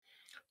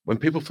when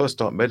people first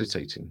start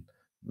meditating,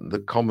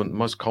 the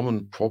most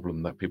common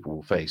problem that people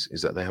will face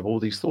is that they have all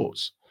these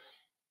thoughts.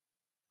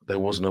 They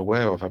wasn't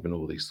aware of having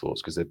all these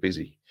thoughts because they're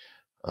busy.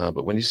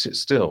 But when you sit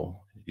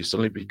still, you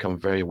suddenly become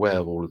very aware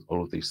of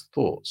all of these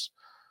thoughts.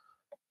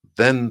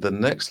 Then the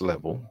next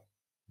level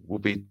will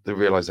be the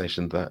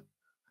realization that,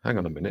 hang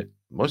on a minute,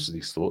 most of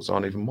these thoughts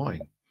aren't even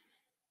mine.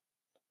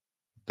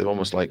 They're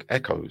almost like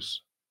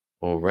echoes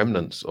or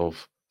remnants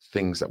of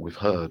things that we've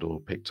heard or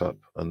picked up,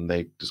 and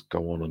they just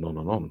go on and on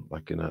and on,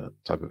 like in a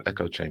type of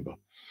echo chamber.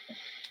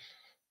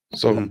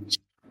 So Mhm.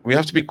 we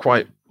have to be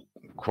quite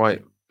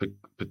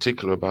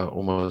particular about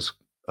almost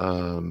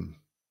um,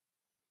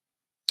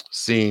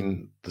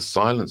 seeing the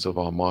silence of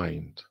our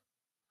mind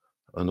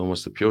and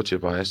almost the purity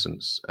of our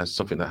essence as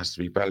something that has to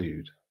be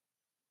valued,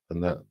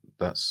 and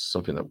that's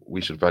something that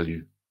we should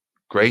value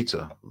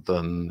greater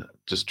than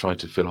just trying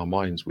to fill our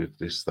minds with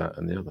this, that,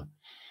 and the other.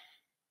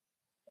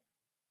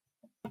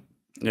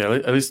 Yeah,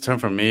 at least the term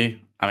for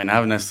me, I mean, I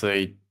haven't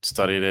necessarily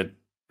studied it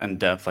in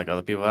depth like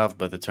other people have,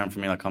 but the term for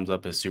me that comes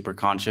up is super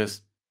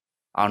conscious.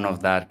 I don't know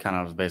if that kind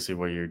of is basically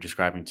what you're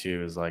describing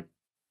too, is like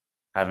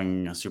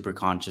having a super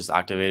conscious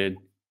activated.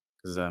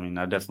 Because I mean,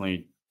 I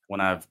definitely,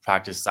 when I've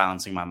practiced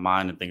silencing my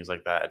mind and things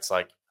like that, it's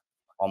like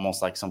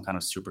almost like some kind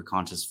of super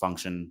conscious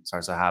function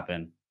starts to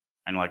happen.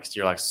 And like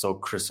you're like so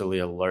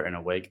crystally alert and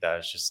awake that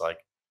it's just like,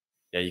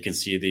 yeah, you can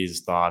see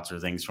these thoughts or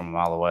things from a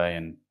mile away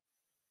and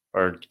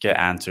or get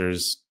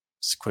answers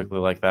quickly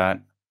like that.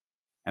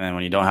 And then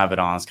when you don't have it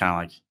on, it's kind of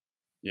like,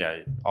 yeah,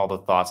 all the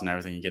thoughts and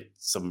everything, you get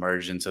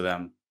submerged into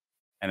them.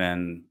 And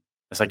then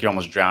it's like you're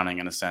almost drowning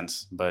in a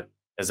sense. But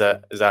is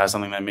that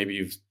something that maybe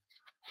you've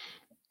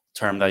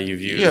term that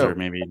you've used Yeah, or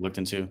maybe looked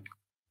into?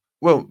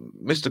 well,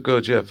 Mr.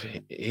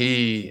 Gurdjieff,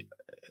 he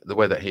the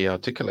way that he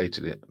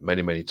articulated it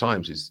many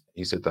times is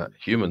he said that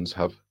humans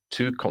have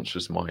two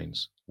conscious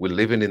minds. We're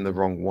living in the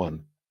wrong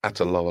one at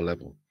a lower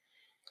level.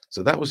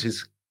 So that was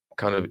his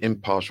kind of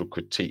impartial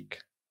critique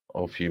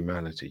of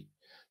humanity.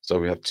 So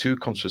we have two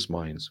conscious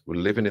minds. We're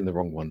living in the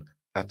wrong one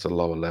at a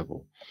lower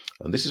level.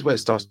 And this is where it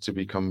starts to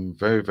become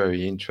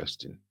very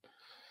interesting.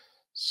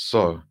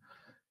 So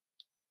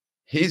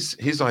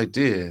his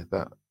idea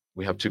that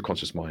we have two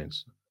conscious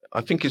minds,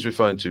 I think he's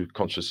referring to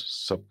conscious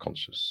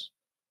subconscious.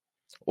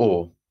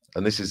 Or,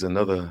 and this is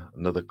another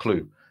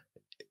clue,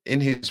 in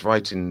his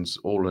writings,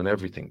 All and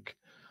Everything,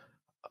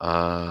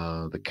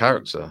 the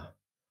character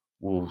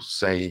will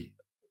say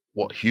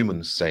what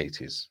humans say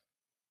it is,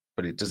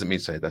 but it doesn't mean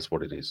to say that's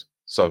what it is.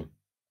 So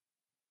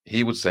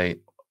he would say,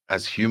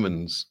 as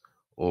humans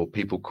or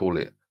people call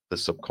it, the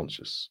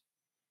subconscious.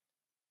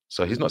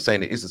 So he's not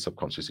saying it is the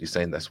subconscious. He's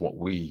saying that's what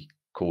we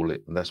call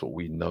it, and that's what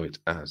we know it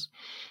as.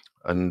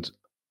 And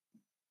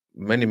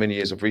many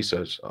years of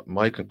research,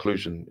 my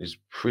conclusion is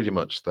pretty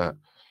much that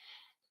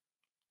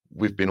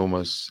we've been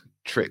almost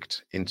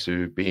tricked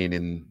into being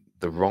in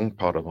the wrong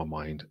part of our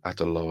mind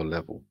at a lower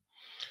level.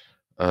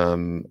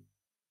 Um,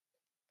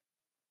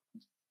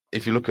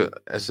 if you look at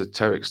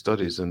esoteric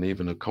studies and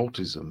even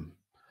occultism,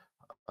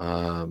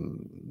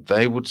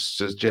 they would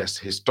suggest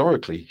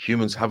historically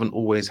humans haven't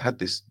always had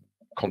this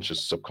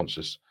conscious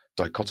subconscious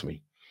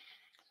dichotomy.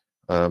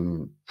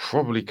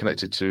 Probably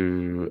connected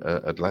to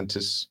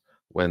Atlantis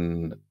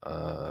when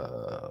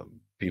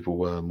people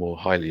were more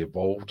highly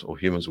evolved, or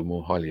humans were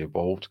more highly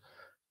evolved.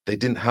 They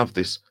didn't have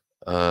this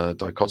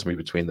dichotomy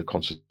between the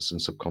conscious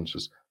and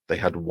subconscious. They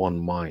had one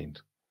mind.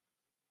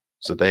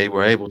 So they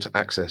were able to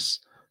access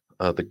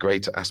the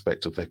greater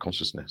aspect of their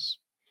consciousness.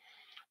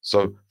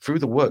 So through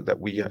the work that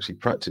we actually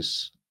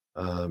practice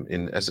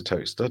in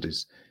esoteric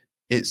studies,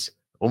 it's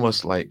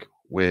almost like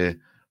we're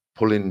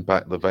pulling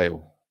back the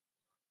veil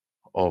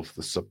of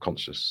the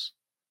subconscious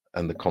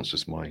and the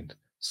conscious mind.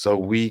 So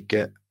we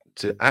get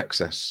to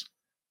access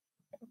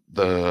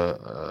the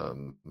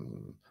um,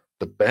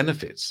 the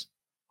benefits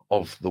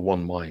of the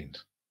one mind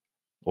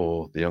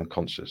or the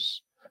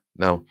unconscious.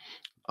 Now,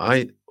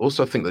 I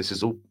also think this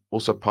is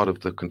also part of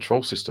the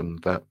control system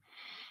that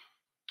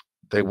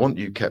they want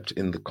you kept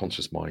in the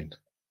conscious mind,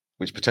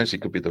 which potentially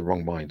could be the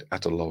wrong mind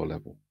at a lower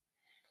level.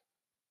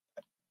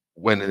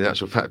 When in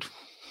actual fact,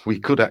 we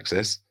could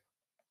access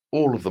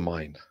all of the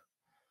mind,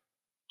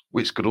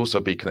 which could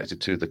also be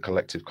connected to the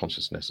collective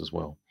consciousness as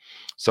well.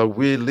 So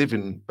we're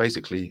living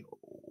basically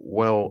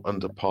well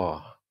under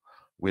par.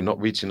 We're not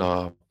reaching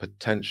our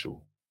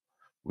potential.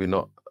 We're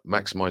not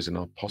maximizing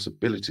our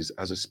possibilities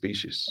as a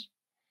species.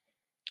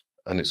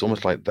 And it's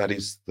almost like that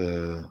is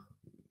the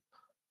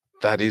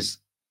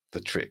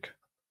trick.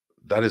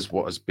 That is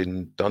what has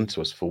been done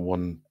to us for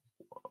one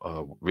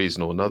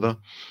reason or another.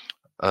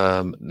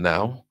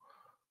 Now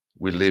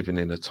we're living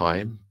in a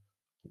time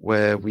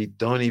where we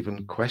don't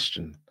even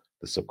question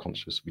the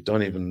subconscious. We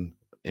don't even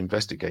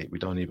investigate. We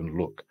don't even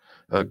look.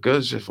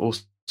 Gurdjieff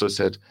also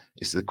said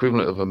it's the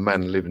equivalent of a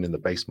man living in the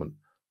basement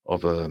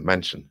of a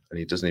mansion, and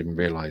he doesn't even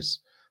realize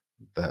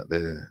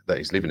that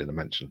he's living in a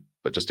mansion,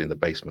 but just in the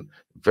basement.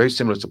 Very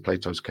similar to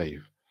Plato's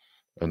cave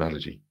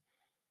analogy.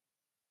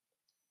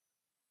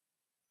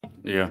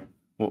 Yeah.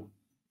 Well,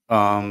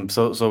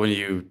 so when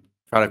you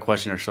try to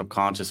question your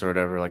subconscious or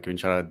whatever, like when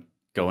you try to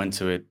go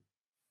into it,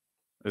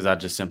 is that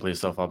just simply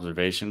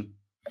self-observation?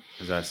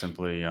 Is that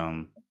simply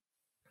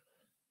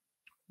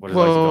what is it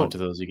like to go Well, into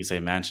those, you could say,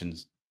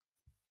 mansions?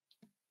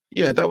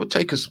 yeah, that would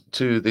take us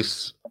to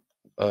this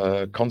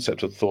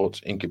concept of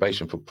thought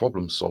incubation for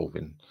problem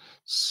solving.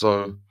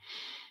 So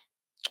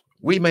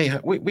we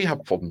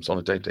have problems on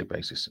a day-to-day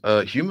basis.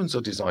 Humans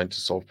are designed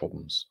to solve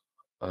problems.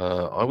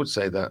 I would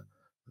say that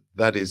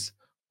that is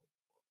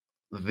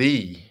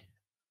the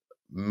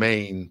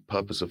main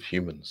purpose of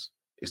humans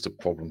is to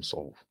problem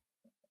solve.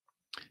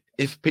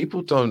 If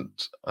people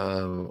don't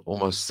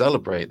almost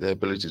celebrate their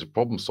ability to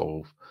problem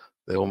solve,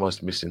 they're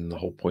almost missing the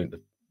whole point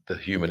of the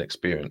human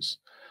experience.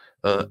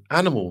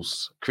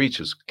 Animals,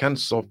 creatures can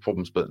solve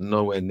problems, but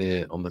nowhere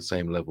near on the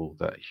same level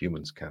that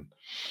humans can.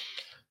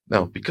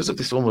 Now, because of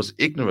this almost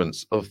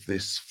ignorance of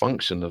this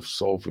function of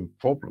solving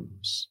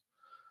problems,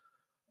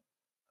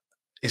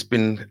 it's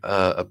been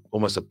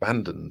almost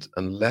abandoned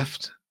and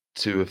left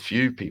to a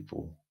few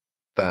people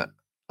that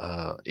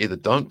either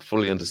don't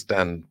fully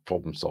understand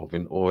problem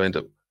solving or end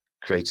up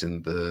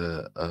creating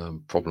the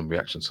problem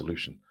reaction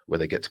solution where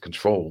they get to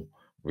control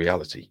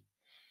reality.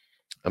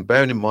 And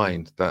bearing in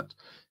mind that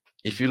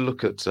if you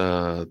look at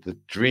the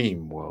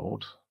dream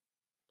world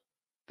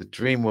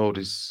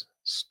is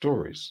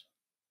stories,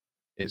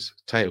 it's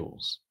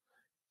tales,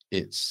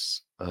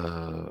 it's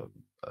uh,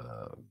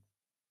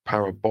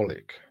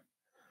 parabolic,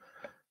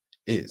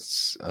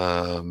 it's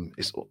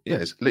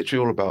literally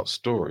all about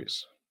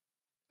stories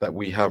that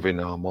we have in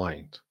our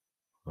mind.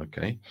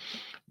 Okay,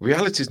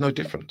 reality is no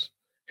different.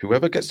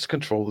 Whoever gets to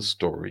control the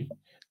story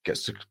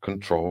gets to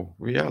control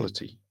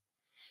reality.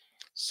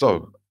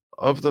 So,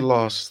 over the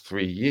last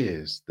 3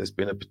 years, there's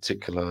been a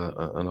particular,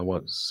 and I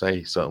won't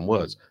say certain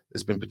words,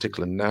 there's been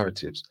particular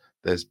narratives,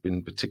 there's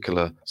been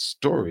particular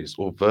stories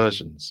or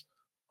versions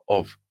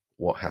of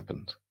what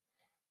happened.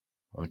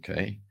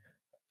 Okay.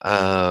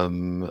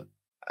 Um,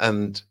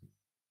 and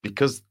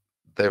because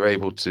they're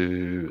able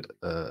to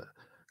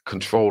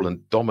control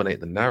and dominate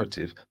the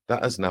narrative,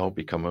 that has now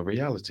become a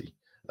reality.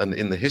 And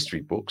in the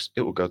history books,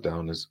 it will go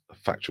down as a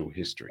factual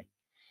history.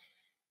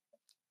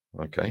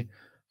 Okay.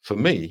 For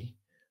me,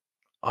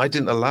 I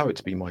didn't allow it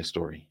to be my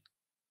story.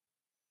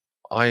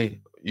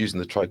 Using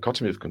the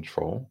trichotomy of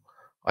control,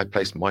 I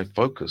placed my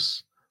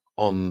focus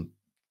on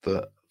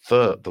the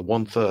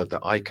one third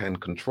that I can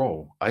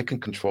control. I can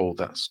control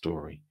that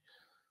story.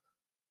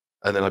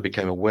 And then I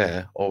became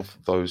aware of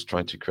those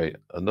trying to create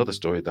another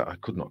story that I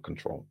could not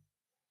control.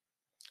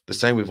 The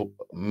same with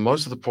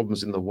most of the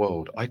problems in the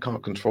world. I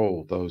can't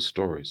control those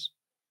stories.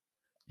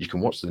 You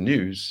can watch the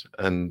news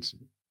and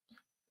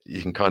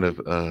you can kind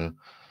of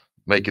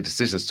make a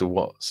decision as to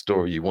what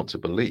story you want to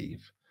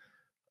believe,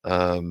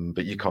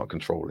 but you can't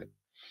control it.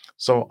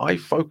 So I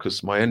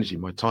focus my energy,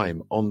 my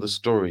time on the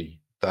story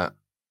that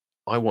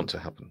I want to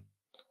happen.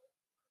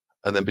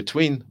 And then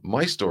between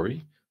my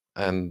story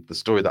and the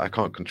story that I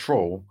can't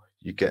control,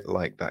 you get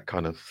like that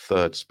kind of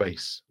third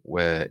space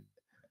where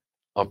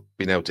I've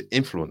been able to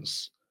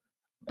influence,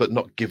 but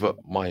not give up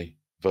my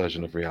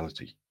version of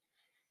reality.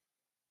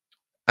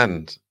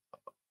 And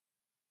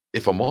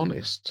if I'm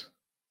honest,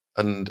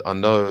 and I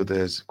know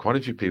there's quite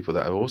a few people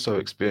that are also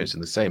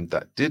experiencing the same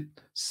that did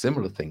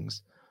similar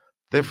things,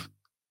 they've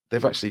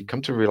they've actually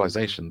come to a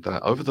realization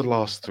that over the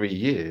last 3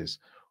 years,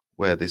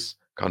 where this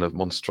kind of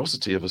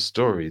monstrosity of a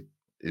story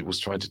it was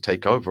trying to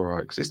take over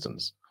our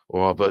existence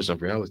or our version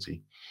of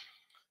reality,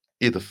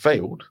 either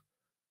failed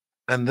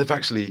and they've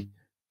actually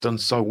done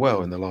so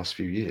well in the last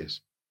few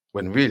years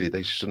when really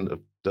they shouldn't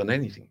have done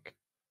anything.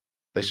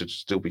 They should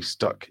still be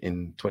stuck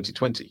in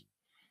 2020.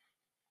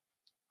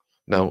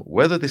 Now,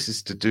 whether this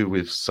is to do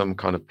with some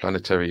kind of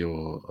planetary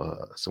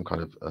or some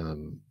kind of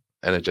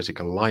energetic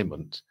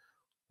alignment,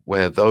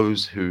 where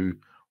those who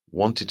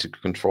wanted to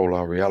control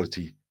our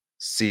reality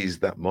seized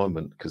that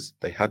moment because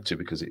they had to,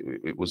 because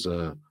it was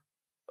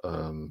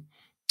um,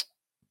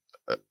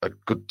 a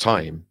good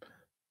time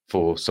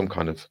for some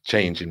kind of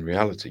change in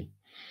reality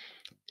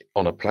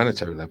on a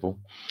planetary level,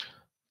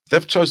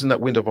 they've chosen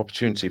that window of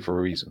opportunity for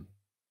a reason.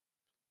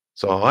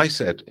 So I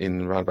said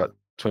in around about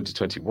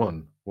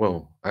 2021,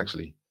 well,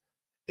 actually,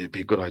 it'd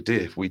be a good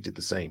idea if we did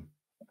the same.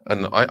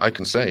 And I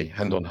can say,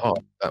 hand on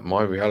heart, that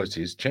my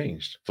reality has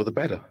changed for the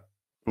better.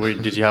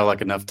 Did you have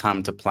like enough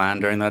time to plan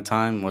during that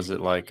time? Was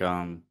it like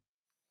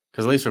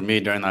because at least for me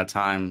during that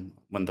time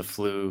when the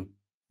flu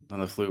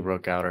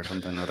broke out or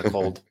something, or the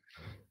cold,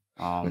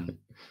 um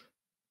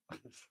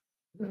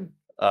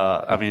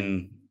I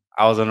mean,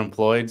 I was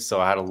unemployed,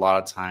 so I had a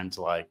lot of time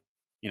to like,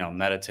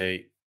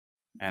 meditate.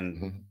 And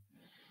Mhm.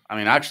 I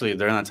mean, actually,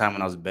 during that time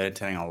when I was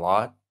meditating a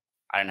lot,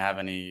 I didn't have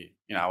any,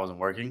 I wasn't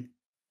working.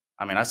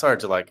 I mean, I started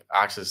to like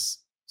access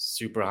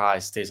super high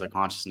states of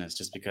consciousness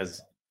just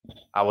because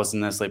I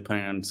wasn't necessarily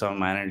putting in some of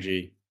my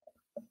energy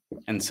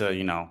into,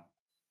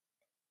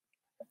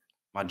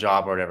 my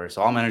job or whatever.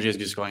 So all my energy is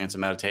just going into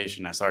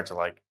meditation. I started to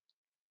like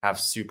have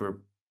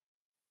super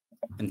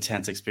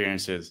intense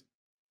experiences.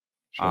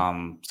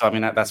 Sure. So I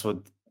mean, that's what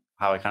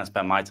how I kind of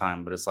spent my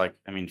time. But it's like,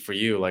 I mean, for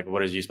you, like, what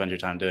did you spend your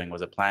time doing?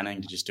 Was it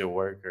planning? Did you still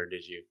work, or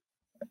did you?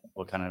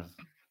 What kind of?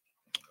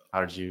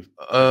 How did you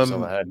get yourself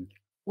Um, ahead?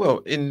 well,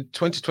 in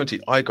 2020,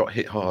 I got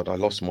hit hard. I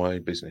lost my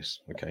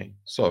business. Okay.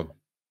 So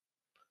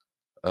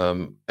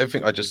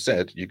everything I just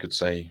said, you could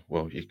say,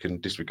 well, you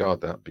can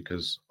disregard that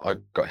because I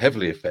got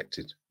heavily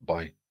affected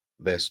by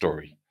their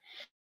story.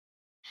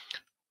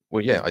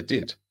 Well, yeah, I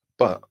did.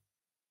 But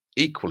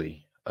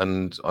equally,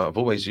 and I've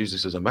always used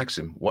this as a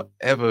maxim,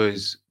 whatever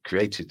is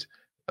created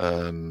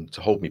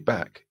to hold me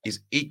back is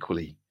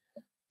equally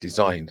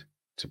designed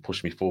to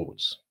push me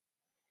forwards.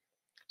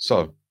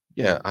 So,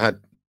 yeah, I had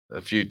a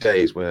few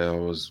days where I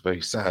was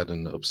very sad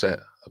and upset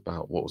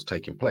about what was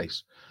taking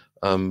place.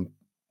 Um,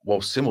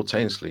 while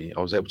simultaneously,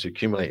 I was able to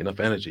accumulate enough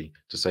energy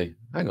to say,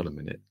 hang on a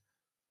minute,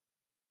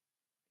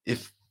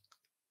 if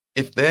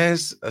if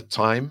there's a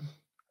time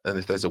and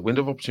if there's a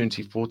window of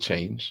opportunity for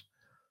change,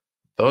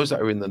 those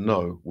that are in the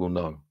know will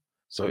know.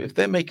 So if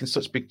they're making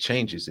such big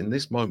changes in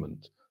this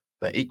moment,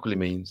 that equally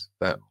means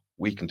that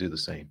we can do the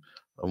same.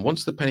 And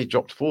once the penny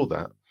dropped for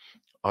that,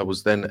 I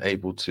was then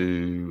able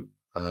to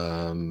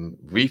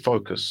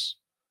refocus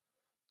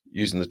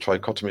using the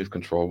trichotomy of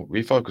control,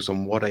 refocus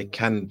on what I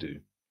can do.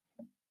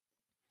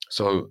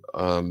 So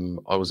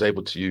I was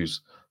able to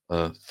use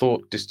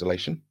thought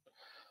distillation.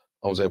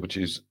 I was able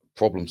to use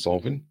problem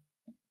solving.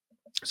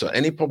 So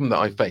any problem that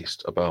I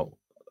faced about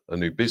a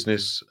new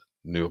business,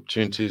 new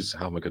opportunities,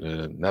 how am I going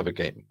to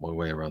navigate my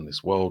way around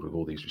this world with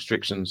all these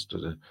restrictions?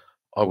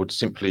 I would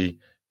simply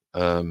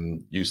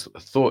use a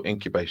thought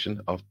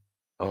incubation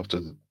after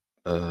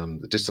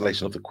the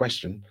distillation of the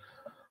question,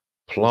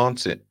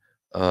 plant it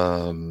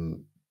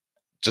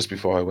just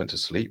before I went to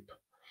sleep.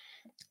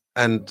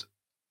 And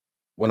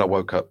when I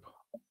woke up,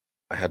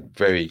 I had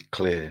very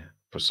clear,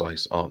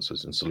 precise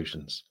answers and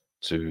solutions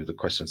to the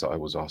questions that I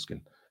was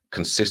asking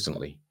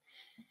consistently.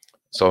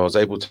 So I was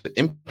able to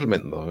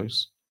implement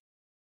those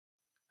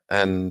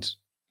and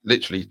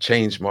literally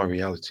change my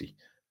reality.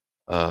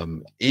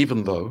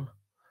 Even though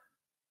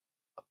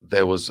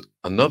there was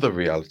another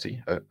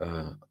reality,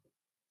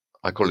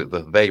 I call it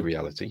the they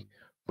reality,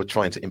 were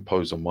trying to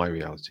impose on my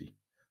reality.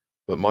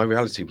 But my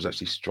reality was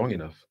actually strong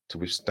enough to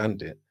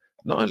withstand it,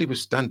 not only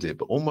withstand it,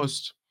 but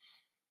almost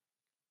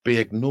be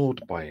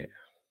ignored by it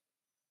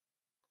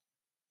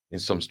in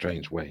some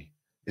strange way.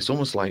 It's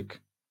almost like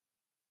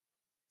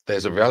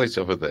there's a reality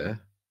over there,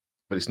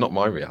 but it's not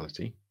my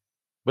reality,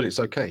 but it's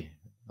okay.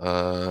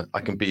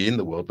 I can be in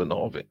the world, but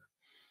not of it.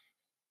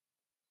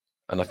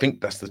 And I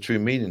think that's the true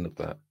meaning of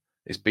that.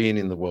 It's being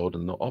in the world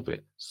and not of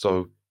it.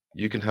 So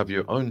you can have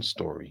your own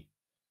story.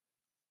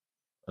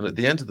 And at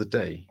the end of the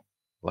day,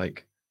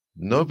 like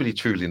nobody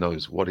truly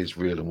knows what is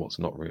real and what's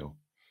not real.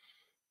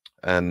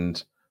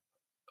 And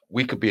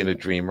we could be in a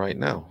dream right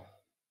now.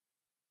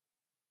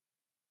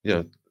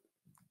 You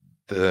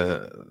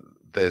know,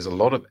 there's a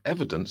lot of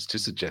evidence to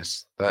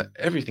suggest that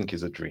everything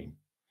is a dream.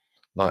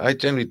 Now, I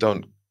generally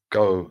don't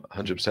go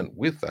 100%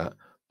 with that,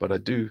 but I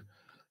do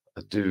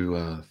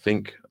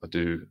think, I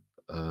do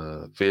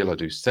feel, I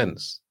do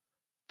sense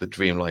the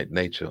dreamlike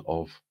nature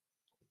of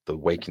the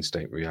waking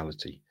state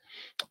reality.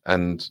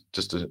 And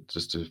just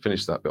to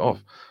finish that bit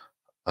off,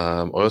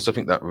 I also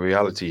think that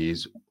reality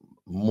is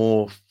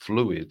more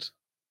fluid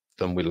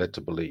than we're led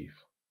to believe.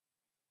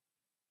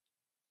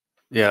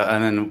 Yeah,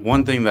 and then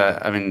one thing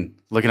that I mean,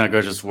 looking at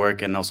Gurdjieff's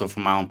work and also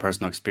from my own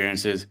personal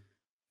experiences,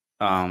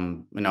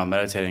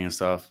 meditating and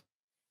stuff.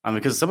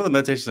 Because some of the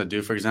meditations I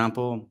do, for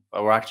example,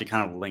 were actually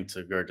kind of linked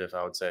to Gurdjieff,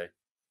 I would say.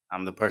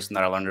 The person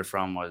that I learned it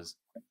from was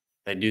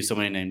they do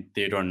somebody named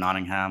Theodore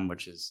Nottingham,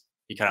 which is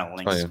he kind of Oh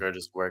links yeah,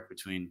 Gurdjieff's work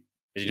between.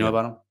 Did you know yeah,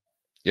 about him?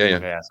 yeah, yeah,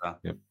 Okay, yeah, so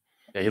yeah,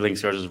 yeah, he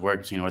links Gurdjieff's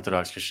work between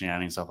Orthodox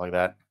Christianity and stuff like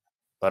that.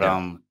 But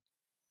yeah,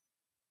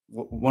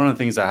 one of the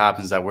things that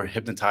happens is that we're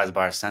hypnotized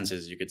by our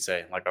senses, you could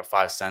say, like our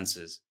five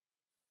senses.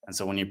 And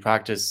so when you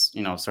practice,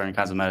 certain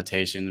kinds of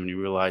meditation, when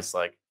you realize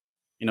like,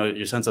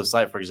 your sense of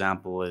sight, for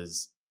example,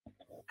 is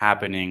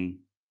happening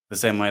the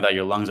same way that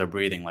your lungs are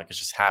breathing, like it's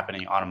just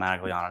happening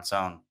automatically on its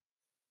own.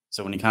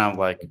 So when you kind of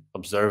like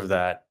observe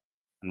that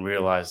and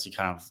realize you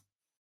kind of,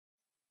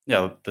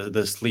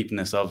 the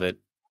sleepiness of it,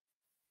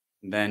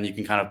 then you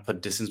can kind of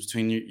put distance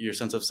between your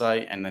sense of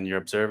sight and then your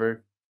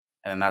observer.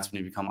 And then that's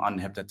when you become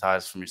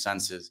unhypnotized from your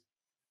senses.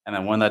 And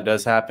then when that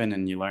does happen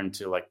and you learn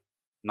to like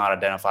not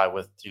identify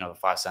with, the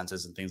five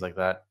senses and things like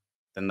that,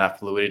 then that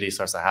fluidity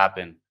starts to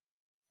happen.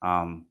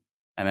 Um,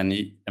 and then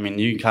you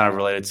can kind of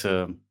relate it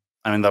to,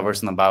 the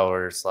verse in the Bible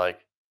where it's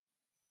like,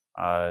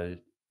 if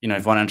you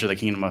want to enter the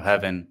kingdom of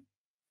heaven,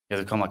 you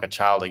have to become like a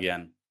child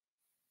again.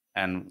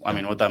 And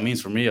yeah, what that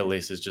means for me at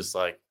least is just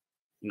like,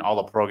 all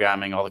the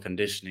programming, all the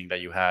conditioning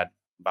that you had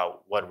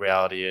about what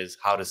reality is,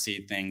 how to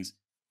see things.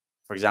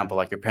 For example,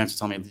 like your parents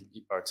will tell me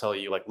or tell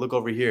you like, look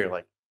over here,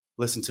 like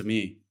listen to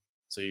me.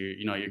 So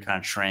you're kind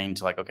of trained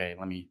to like, okay,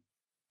 let me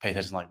pay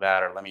attention like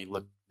that, or let me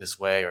look this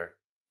way, or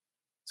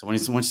so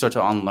once you start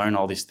to unlearn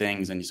all these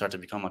things and you start to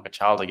become like a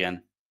child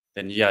again,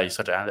 then yeah, you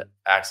start to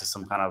access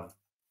some kind of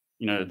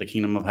the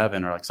kingdom of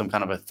heaven or like some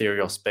kind of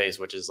ethereal space,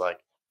 which is like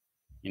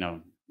you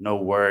know no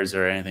words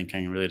or anything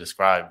can really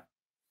describe.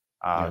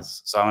 yeah.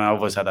 So I mean, I've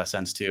always had that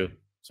sense too,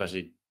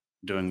 especially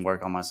doing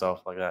work on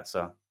myself like that.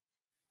 So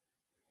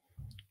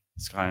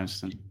It's kind of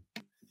interesting.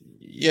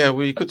 Yeah,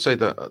 well, you could say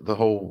that the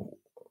whole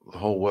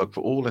work for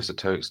all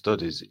esoteric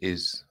studies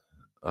is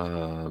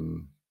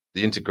the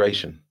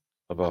integration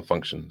of our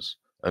functions,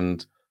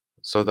 and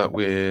so that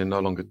we're no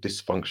longer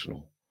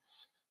dysfunctional.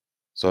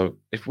 So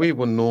if we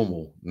were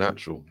normal,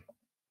 natural,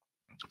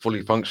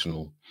 fully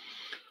functional,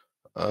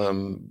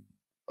 um,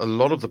 a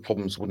lot of the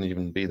problems wouldn't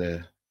even be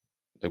there.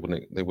 They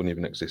wouldn't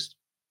even exist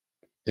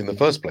in the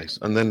first place,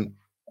 and then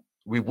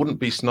we wouldn't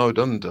be snowed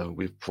under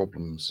with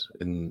problems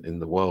in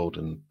the world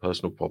and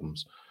personal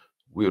problems.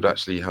 We would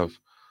actually have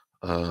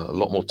a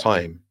lot more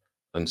time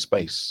and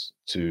space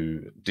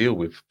to deal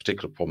with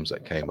particular problems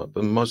that came up.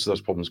 And most of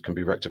those problems can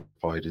be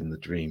rectified in the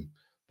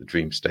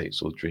dream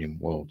states or dream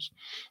worlds.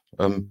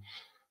 Um,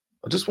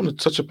 I just want to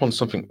touch upon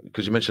something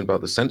because you mentioned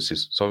about the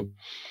senses. So,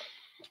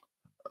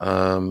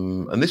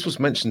 and this was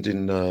mentioned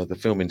in the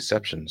film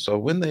Inception. So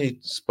when they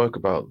spoke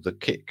about the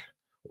kick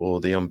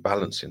or the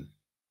unbalancing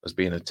as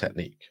being a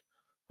technique,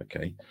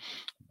 okay,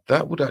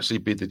 that would actually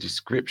be the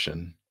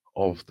description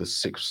of the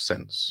sixth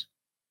sense.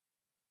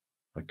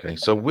 Okay,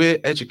 so we're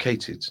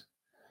educated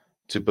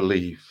to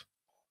believe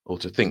or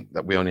to think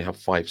that we only have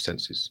five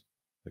senses.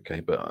 Okay,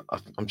 but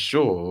I'm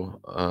sure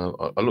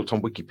I looked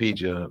on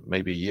Wikipedia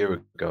maybe a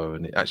year ago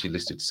and it actually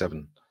listed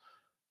seven.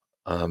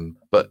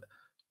 But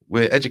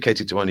we're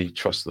educated to only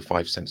trust the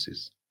five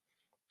senses.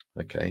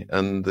 Okay,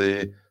 and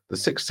the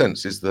sixth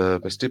sense is the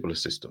vestibular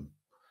system,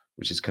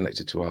 which is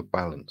connected to our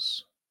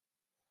balance.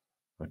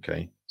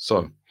 Okay,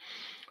 so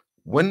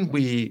when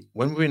we're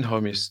in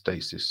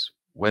homeostasis,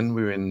 when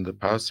we're in the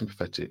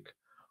parasympathetic,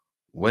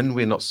 when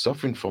we're not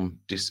suffering from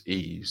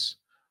dis-ease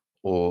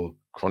or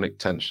chronic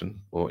tension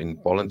or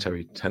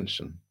involuntary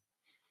tension,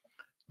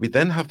 we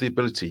then have the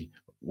ability,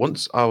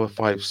 once our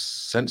five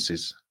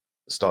senses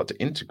start to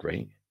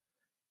integrate,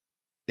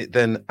 it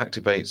then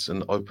activates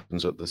and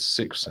opens up the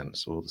sixth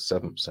sense or the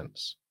seventh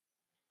sense.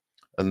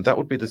 And that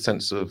would be the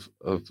sense of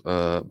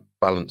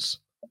balance,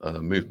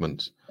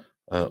 movement,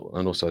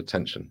 and also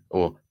attention,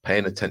 or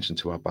paying attention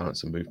to our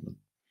balance and movement.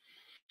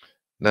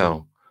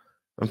 Now,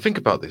 and think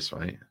about this,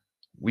 right?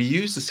 We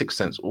use the sixth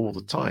sense all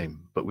the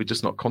time, but we're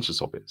just not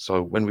conscious of it.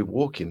 So when we're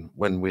walking,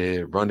 when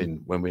we're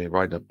running, when we're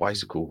riding a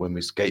bicycle, when we're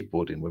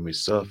skateboarding, when we're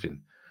surfing,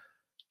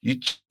 you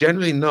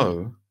generally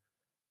know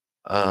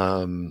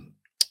um,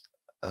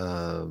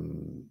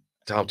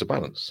 how to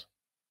balance.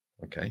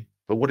 Okay,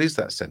 but what is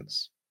that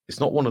sense? It's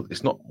not one of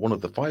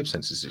the five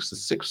senses. It's the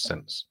sixth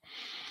sense,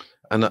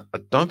 and I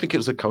don't think it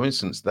was a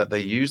coincidence that they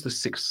used the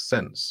sixth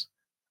sense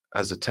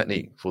as a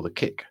technique for the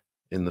kick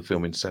in the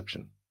film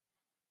Inception.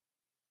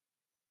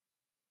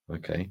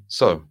 Okay,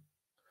 so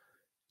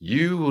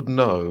you would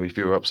know if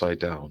you were upside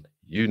down.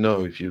 You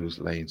know if you was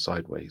laying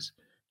sideways.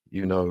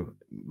 You know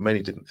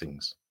many different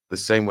things. The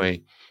same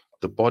way,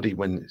 the body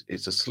when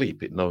it's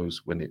asleep, it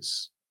knows when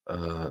it's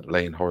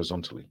laying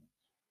horizontally,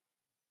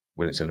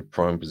 when it's in a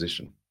prone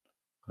position.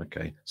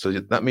 Okay, so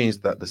that means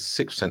that the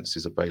sixth sense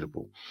is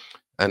available,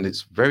 and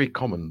it's very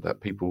common that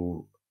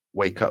people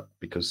wake up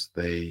because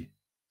they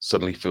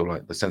suddenly feel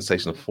like the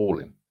sensation of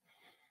falling,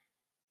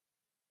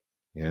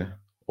 yeah,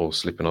 or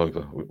slipping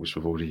over, which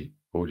we've already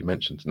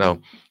mentioned. Now,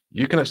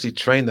 you can actually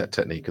train that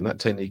technique, and that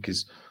technique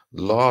is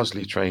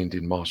largely trained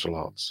in martial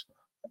arts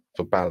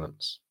for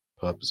balance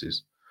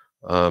purposes,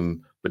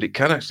 but it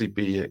can actually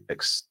be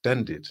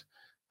extended.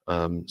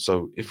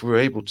 So if we're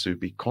able to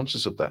be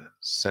conscious of that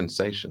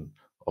sensation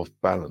of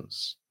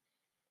balance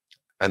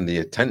and the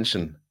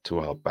attention to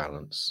our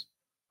balance,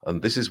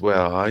 and this is where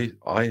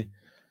I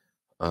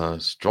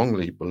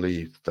strongly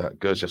believe that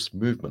Gurdjieff's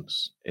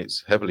movements,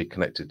 it's heavily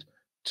connected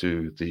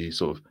to the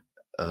sort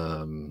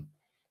of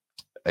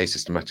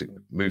asystematic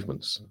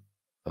movements,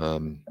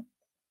 um,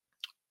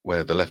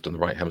 where the left and the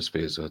right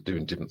hemispheres are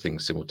doing different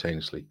things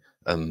simultaneously,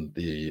 and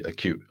the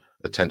acute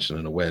attention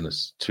and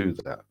awareness to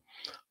that.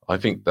 I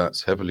think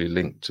that's heavily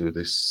linked to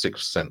this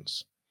sixth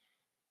sense.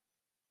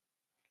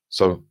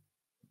 So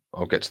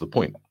I'll get to the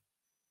point.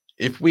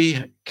 If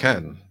we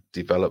can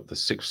develop the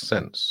sixth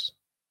sense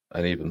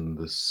and even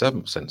the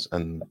seventh sense,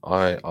 and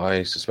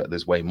I suspect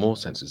there's way more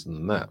senses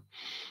than that,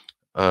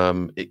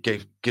 it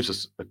gives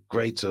us a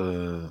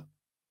greater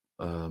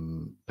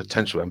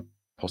potential and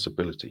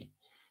possibility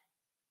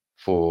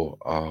for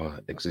our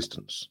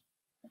existence,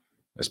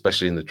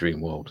 especially in the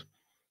dream world.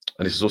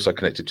 And this is also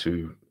connected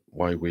to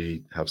why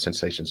we have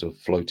sensations of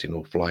floating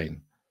or flying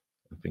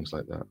and things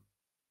like that.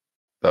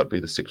 That would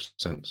be the sixth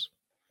sense.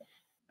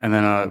 And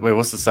then, wait,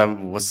 what's the seventh?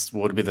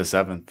 What would be the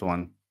seventh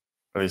one?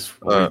 Or at least,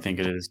 what do you think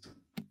it is?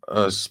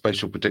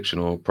 Spatial prediction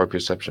or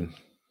proprioception.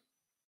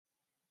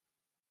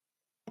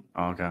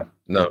 Oh, okay.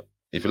 Now,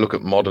 if you look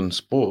at modern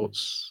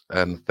sports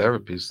and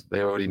therapies,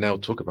 they already now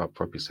talk about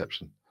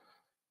proprioception.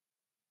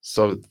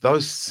 So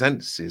those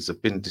senses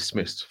have been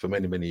dismissed for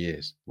many, many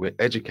years. We're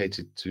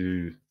educated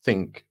to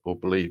think or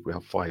believe we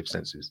have five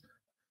senses.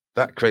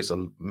 That creates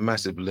a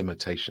massive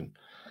limitation.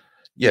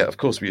 Yeah, of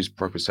course, we use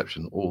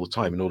proprioception all the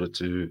time in order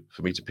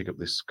for me to pick up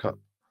this cup.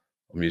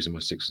 I'm using my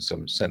sixth and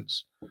seventh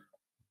sense.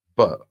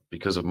 But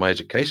because of my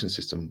education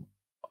system,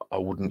 I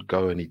wouldn't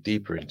go any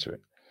deeper into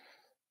it.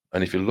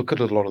 And if you look at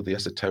a lot of the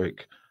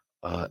esoteric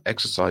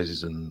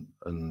exercises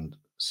and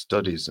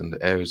studies and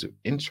the areas of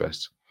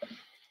interest,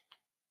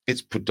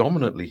 it's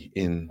predominantly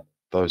in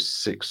those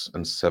sixth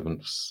and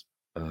seventh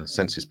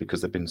senses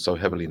because they've been so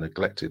heavily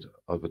neglected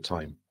over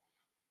time.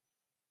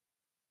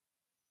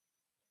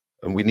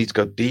 And we need to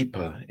go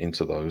deeper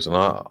into those. And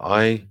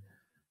I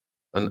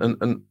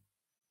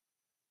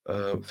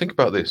think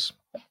about this.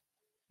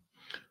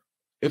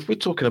 If we're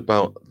talking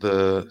about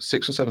the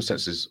six and seven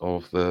senses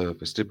of the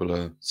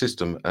vestibular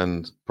system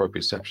and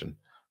proprioception,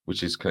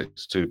 which is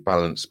connected to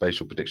balance,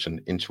 spatial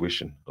prediction,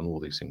 intuition, and all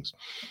these things,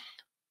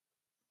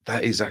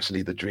 that is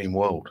actually the dream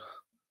world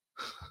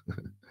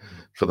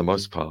for the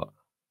most part.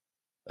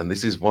 And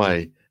this is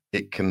why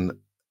it can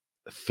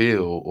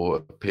feel or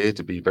appear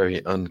to be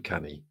very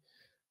uncanny,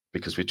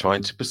 because we're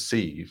trying to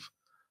perceive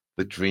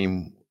the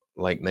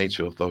dream-like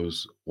nature of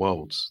those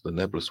worlds, the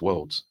nebulous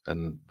worlds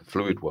and the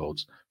fluid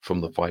worlds, from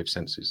the five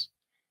senses.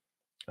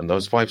 And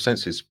those five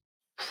senses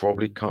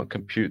probably can't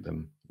compute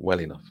them well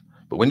enough.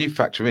 But when you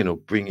factor in or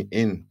bring it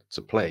in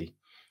to play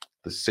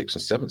the sixth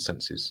and seventh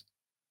senses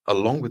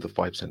along with the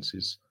five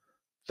senses,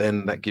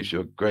 then that gives you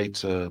a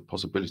greater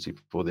possibility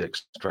for the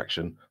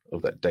extraction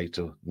of that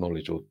data,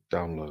 knowledge, or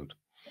download.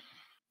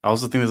 I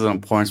also think there's an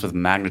importance with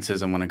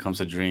magnetism when it comes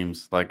to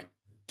dreams. Like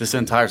this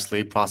entire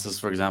sleep process,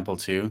 for example,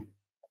 too.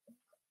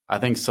 I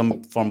think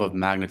some form of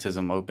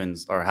magnetism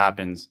opens or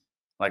happens.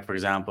 Like, for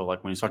example,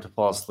 like when you start to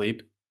fall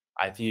asleep,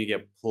 I think you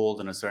get pulled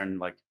in a certain,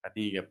 like, I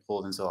think you get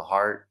pulled into the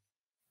heart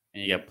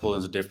and you get pulled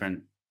into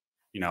different,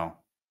 you know,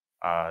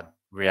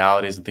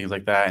 realities and things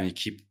like that. And you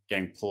keep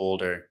getting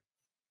pulled, or,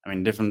 I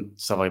mean, different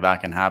stuff like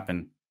that can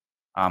happen.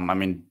 I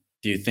mean,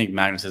 do you think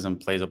magnetism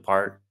plays a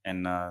part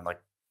in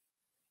like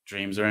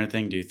dreams or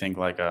anything? Do you think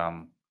like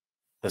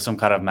there's some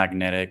kind of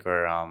magnetic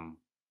or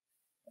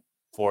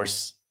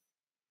force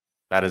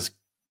that is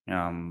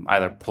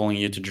either pulling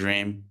you to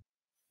dream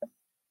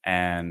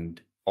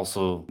and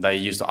also that you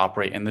use to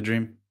operate in the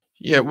dream?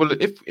 Yeah, well,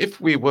 if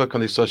we work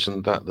on the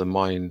assertion that the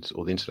mind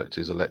or the intellect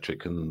is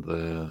electric and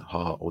the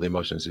heart or the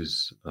emotions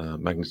is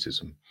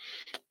magnetism,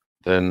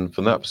 then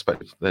from that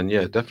perspective, then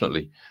yeah,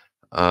 definitely.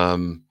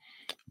 And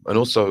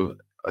also,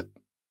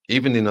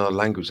 even in our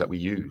language that we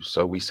use,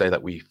 so we say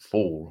that we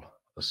fall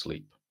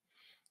asleep.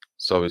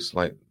 So it's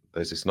like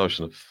there's this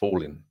notion of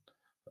falling.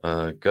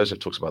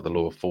 Gurdjieff talks about the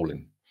law of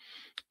falling,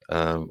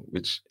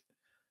 which,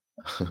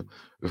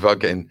 without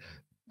getting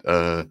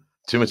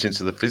too much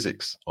into the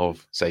physics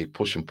of, say,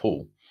 push and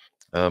pull,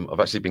 I've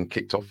actually been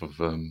kicked off of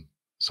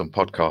some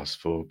podcasts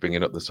for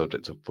bringing up the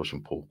subject of push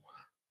and pull.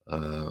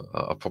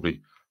 I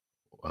probably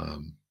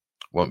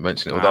won't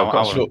mention it, although I've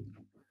got I short.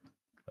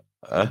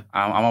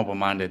 I'm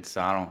open-minded,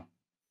 so I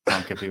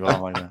don't kick people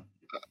off like that.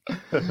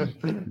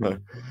 No.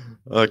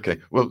 Okay.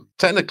 Well,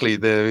 technically,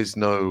 there is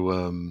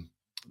no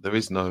there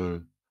is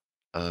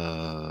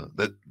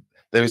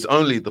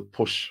only the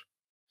push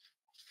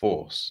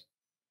force.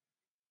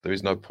 There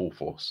is no pull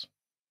force.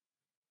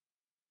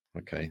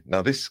 Okay.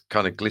 Now, this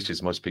kind of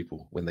glitches most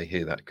people when they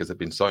hear that, because they've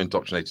been so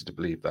indoctrinated to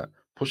believe that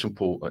push and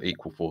pull are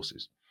equal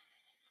forces.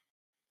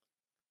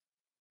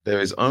 There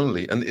is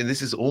only, and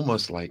this is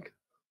almost like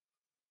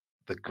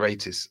the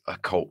greatest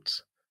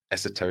occult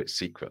esoteric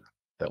secret,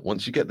 that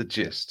once you get the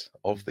gist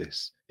of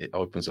this, it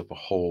opens up a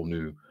whole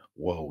new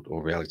world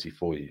or reality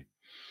for you.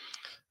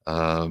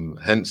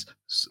 Hence,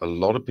 a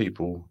lot of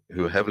people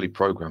who are heavily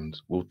programmed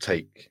will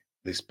take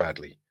this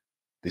badly.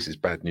 This is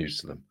bad news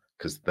to them,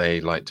 because they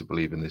like to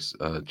believe in this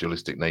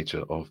dualistic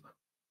nature of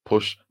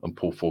push and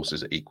pull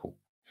forces are equal.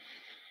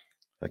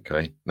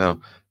 Okay,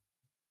 now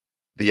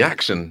the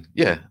action,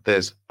 yeah,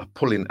 there's a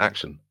pull-in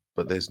action,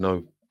 but there's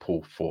no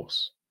pull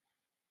force.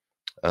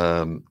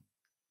 The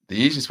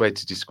easiest way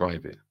to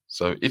describe it.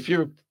 So if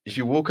you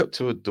walk up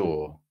to a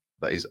door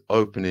that is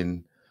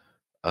opening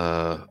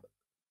to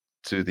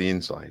the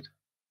inside,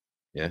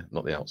 yeah,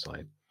 not the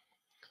outside,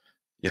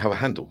 you have a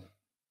handle.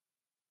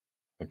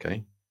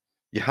 Okay,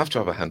 you have to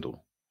have a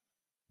handle.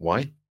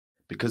 Why?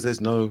 Because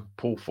there's no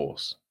pull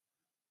force.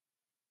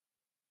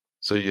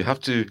 So you have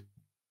to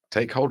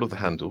take hold of the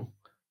handle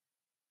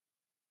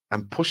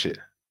and push it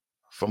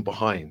from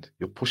behind.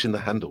 You're pushing the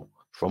handle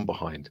from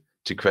behind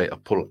to create a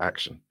pull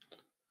action.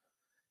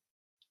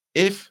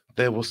 If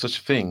there was such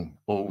a thing,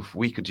 or if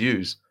we could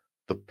use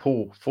the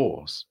pull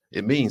force,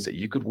 it means that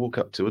you could walk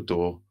up to a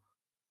door,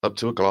 up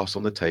to a glass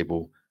on the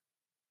table,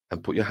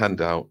 and put your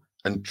hand out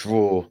and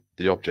draw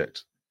the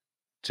object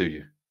to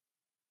you.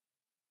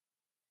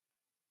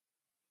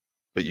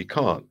 But you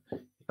can't.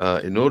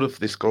 In order for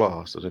this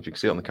glass, I don't know if you can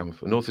see it on the camera,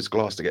 in order for this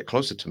glass to get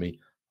closer to me,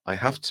 I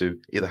have to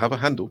either have a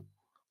handle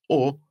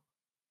or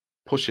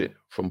push it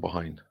from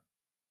behind.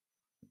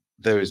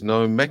 There is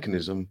no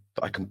mechanism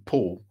that I can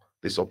pull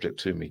this object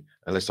to me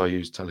unless I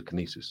use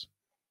telekinesis.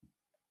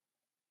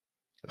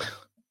 I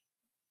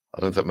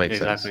don't know if that makes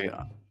sense.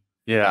 Exactly.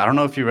 Yeah, I don't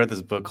know if you read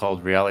this book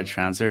called Reality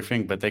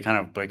Transurfing, but they kind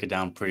of break it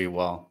down pretty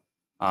well.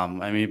 I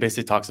mean, it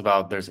basically talks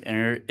about there's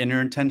inner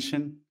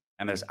intention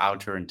and there's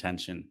outer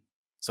intention.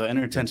 So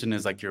inner intention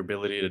is like your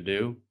ability to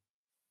do.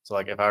 So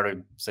like if I were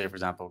to say, for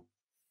example,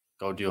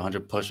 go do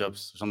 100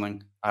 push-ups or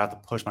something, I have to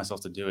push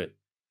myself to do it.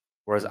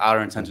 Whereas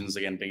outer intentions,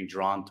 again, being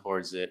drawn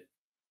towards it.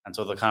 And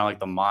so the kind of like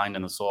the mind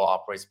and the soul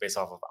operates based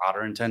off of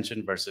outer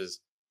intention versus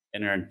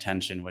inner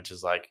intention, which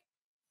is like,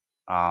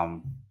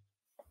 um,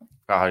 I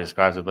forgot how he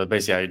describes it, but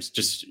basically, yeah, it's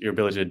just your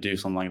ability to do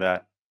something like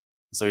that.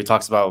 So he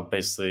talks about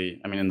basically,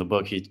 I mean, in the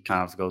book, he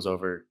kind of goes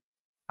over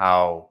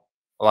how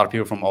a lot of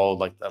people from old,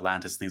 like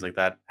Atlantis, things like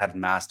that, had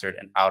mastered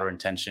an outer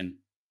intention,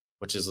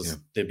 which is Yeah.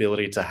 the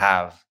ability to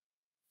have.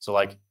 So,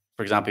 like,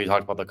 for example, you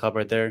talked about the cup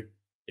right there.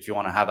 If you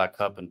want to have that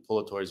cup and pull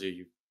it towards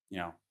you, you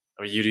know,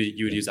 or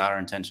you would use outer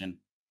intention.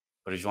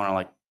 But if you want to,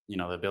 like,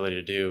 the ability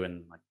to do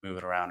and like move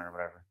it around or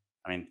whatever,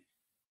 I mean,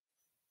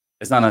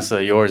 it's not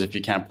necessarily yours if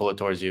you can't pull it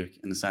towards you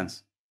in a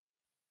sense.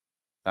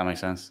 That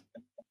makes sense.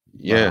 But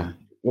Yeah.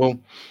 Well,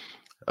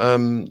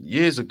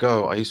 years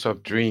ago, I used to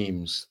have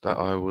dreams that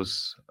I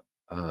was,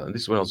 and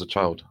this is when I was a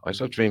child. I used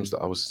to have dreams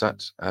that I was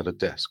sat at a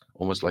desk,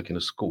 almost like in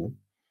a school,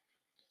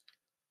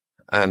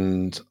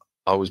 and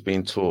I was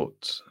being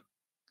taught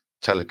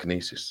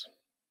telekinesis.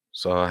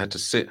 So I had to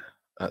sit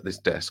at this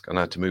desk and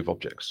I had to move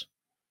objects.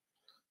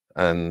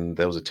 And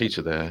there was a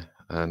teacher there,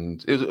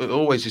 and it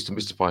always used to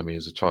mystify me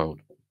as a child,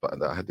 but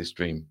that I had this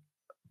dream.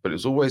 But it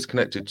was always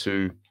connected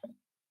to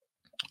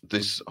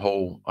this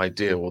whole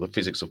idea or the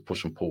physics of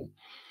push and pull,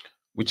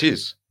 which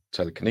is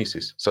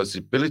telekinesis. So it's the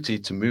ability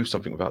to move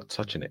something without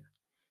touching it.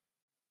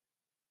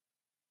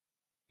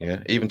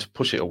 Yeah, even to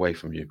push it away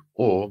from you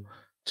or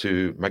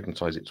to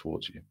magnetize it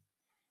towards you.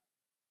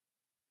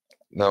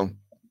 Now,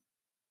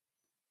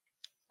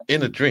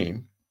 in a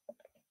dream,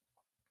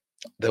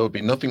 there would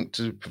be nothing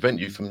to prevent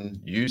you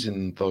from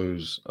using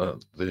those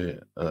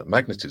the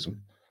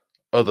magnetism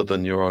other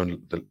than your own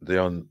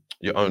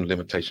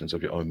limitations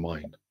of your own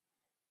mind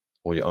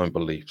or your own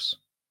beliefs.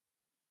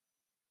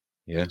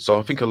 Yeah. So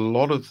I think a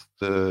lot of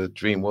the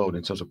dream world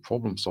in terms of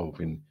problem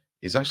solving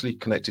is actually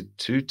connected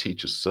to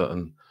teach us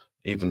certain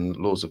even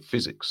laws of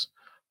physics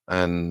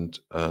and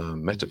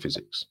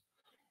metaphysics.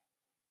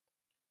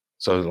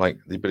 So like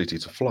the ability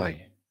to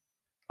fly.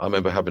 I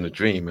remember having a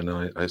dream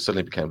and I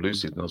suddenly became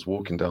lucid and I was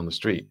walking down the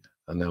street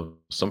and there was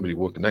somebody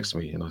walking next to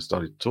me and I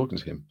started talking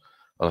to him.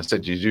 And I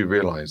said, "You do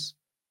realize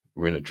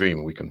we're in a dream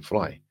and we can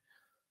fly?"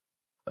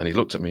 And he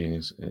looked at me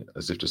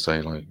as if to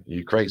say, like, "Are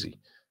you crazy?"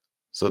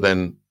 So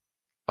then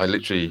I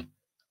literally,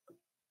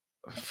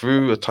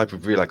 through a type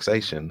of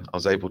relaxation, I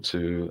was able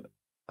to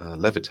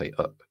levitate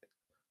up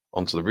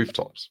onto the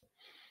rooftops.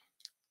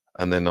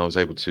 And then I was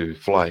able to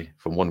fly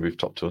from one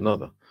rooftop to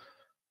another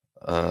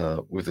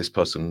with this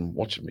person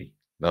watching me.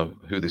 Now,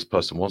 who this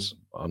person was,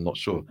 I'm not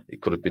sure.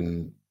 It could have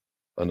been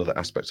another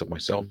aspect of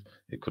myself.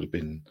 It could have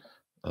been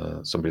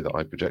somebody that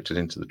I projected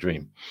into the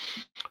dream.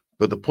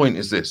 But the point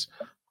is this.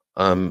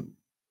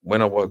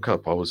 When I woke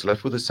up, I was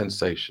left with a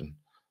sensation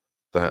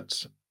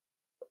that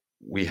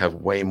we have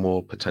way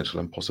more potential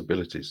and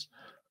possibilities,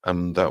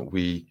 and that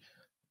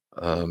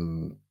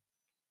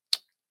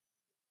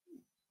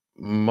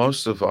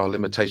most of our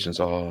limitations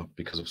are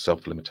because of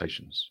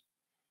self-limitations,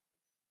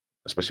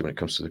 especially when it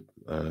comes to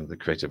the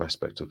creative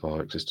aspect of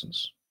our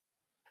existence.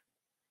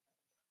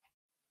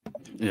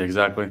 yeah,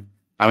 exactly.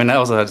 I mean, I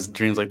also had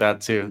dreams like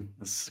that too.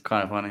 It's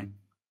kind of funny.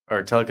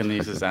 Or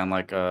telekinesis and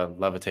like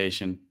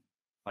levitation.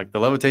 Like the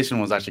levitation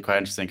was actually quite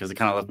interesting because it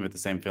kind of left me with the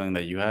same feeling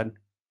that you had.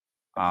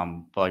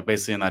 But like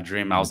basically in that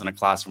dream, I was in a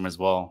classroom as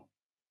well,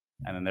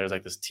 and then there's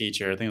like this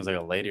teacher. I think it was like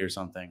a lady or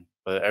something,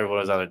 but everyone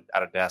was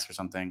at a desk or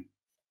something.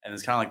 And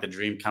it's kind of like the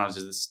dream kind of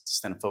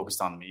just then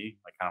focused on me,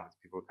 like kind of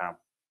people were kind of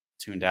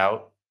tuned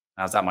out.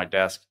 And I was at my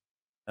desk,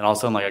 and all of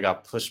a sudden, like I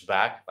got pushed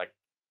back, like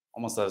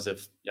almost as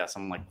if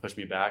someone like pushed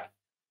me back,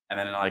 and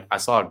then like I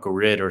saw a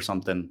grid or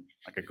something,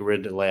 like a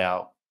grid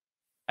layout,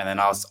 and then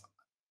I was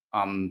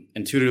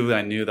intuitively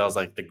I knew that was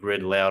like the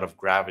grid layout of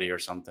gravity or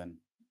something,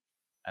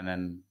 and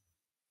then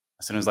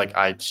as soon as like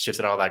I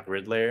shifted out of that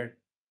grid layer,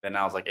 then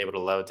I was like able to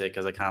levitate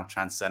because I kind of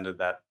transcended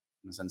that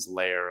in a sense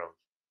layer of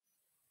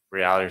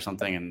reality or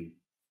something, and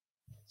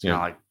it's kind Yeah.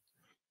 of like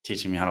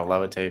teaching me how to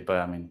levitate. But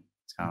I mean,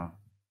 it's kind of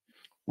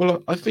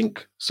Well, I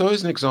think so.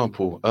 As an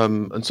example,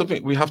 and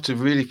something we have to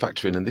really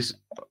factor in, and this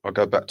I'll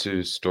go back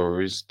to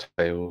stories,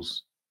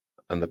 tales,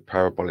 and the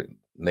parabolic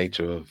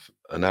nature of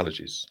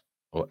analogies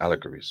or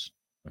allegories.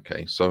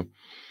 Okay, so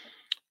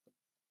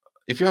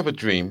if you have a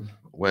dream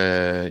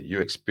where you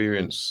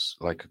experience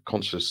like a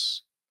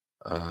conscious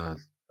uh,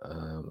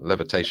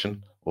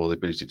 levitation or the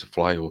ability to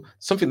fly or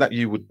something that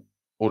you would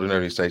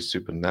ordinarily say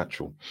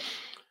supernatural,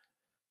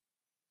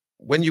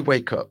 when you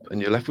wake up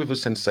and you're left with a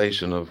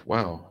sensation of,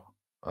 wow,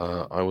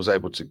 I was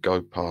able to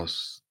go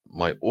past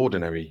my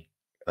ordinary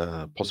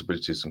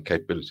possibilities and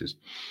capabilities,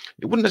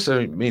 it wouldn't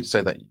necessarily mean to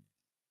say that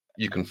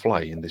you can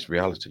fly in this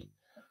reality.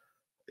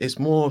 It's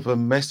more of a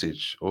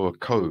message or a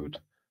code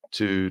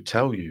to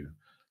tell you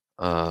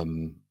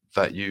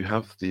that you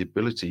have the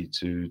ability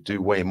to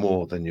do way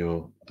more than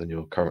you're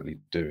currently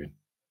doing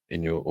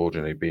in your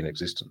ordinary being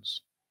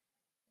existence.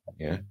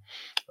 Yeah.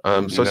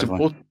 yeah, So it's definitely.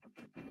 important.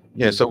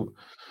 Yeah. So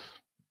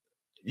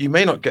you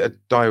may not get a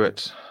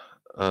direct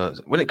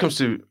when it comes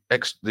to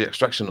the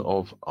extraction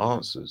of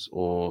answers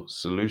or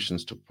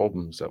solutions to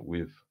problems that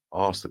we've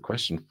asked the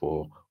question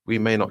for, we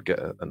may not get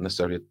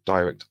necessarily a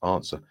direct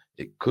answer.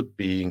 It could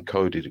be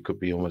encoded, it could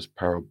be almost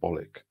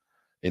parabolic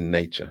in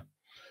nature.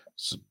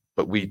 So,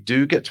 but we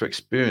do get to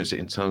experience it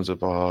in terms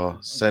of our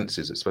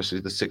senses, especially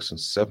the sixth and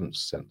seventh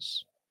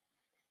sense,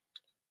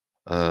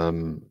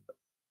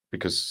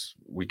 because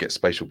we get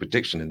spatial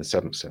prediction in the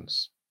seventh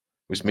sense,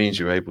 which means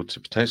you're able to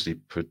potentially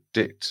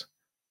predict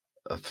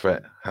a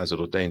threat, hazard,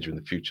 or danger in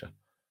the future,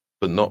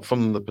 but not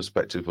from the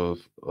perspective of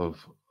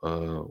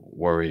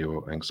worry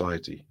or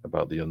anxiety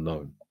about the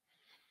unknown.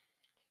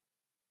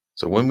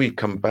 So when we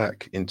come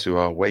back into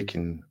our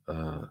waking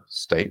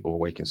state or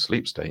waking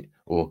sleep state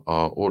or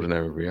our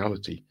ordinary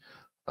reality,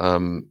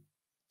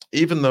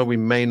 even though we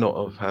may not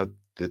have had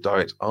the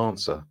direct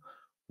answer,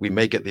 we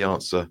may get the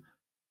answer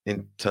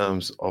in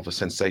terms of a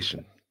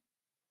sensation,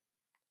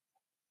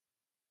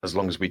 as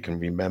long as we can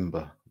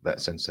remember that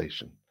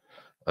sensation.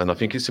 And I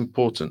think it's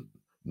important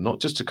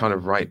not just to kind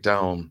of write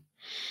down,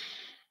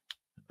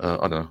 I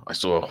don't know, I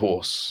saw a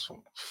horse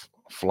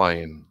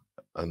flying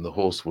and the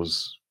horse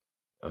was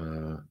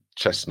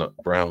chestnut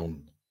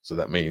brown. So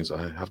that means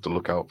I have to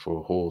look out for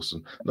a horse.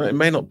 And no, it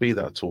may not be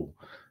that at all.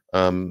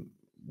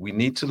 We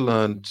need to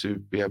learn to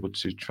be able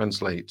to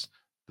translate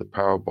the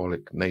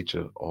parabolic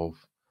nature of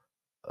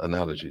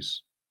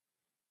analogies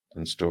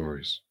and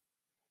stories.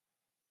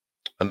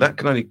 And that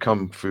can only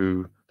come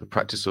through the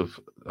practice of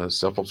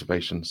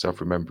self-observation,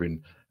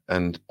 self-remembering,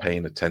 and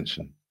paying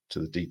attention to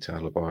the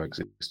detail of our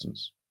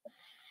existence.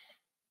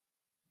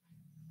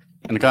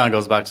 And it kind of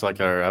goes back to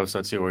like our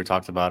episode 2 where we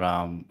talked about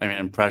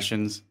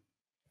impressions,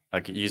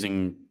 like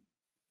using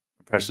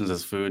impressions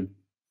as food.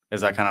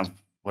 Is that kind of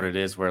what it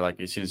is, where like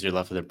as soon as you're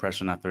left with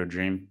impression after a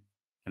dream,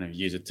 kind of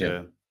use it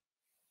to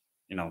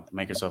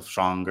make yourself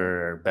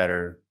stronger or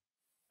better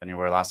than you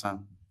were last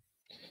time?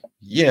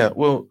 Yeah,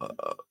 well,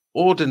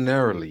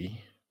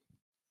 ordinarily,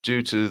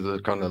 due to the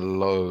kind of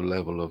low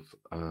level of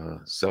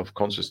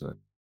self-consciousness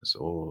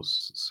or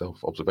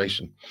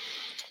self-observation,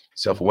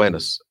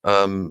 self-awareness,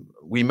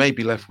 we may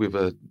be left with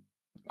a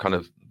kind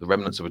of the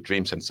remnants of a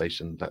dream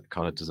sensation that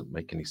kind of doesn't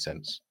make any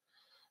sense.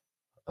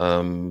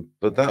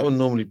 But that will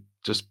normally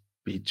just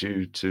be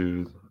due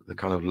to the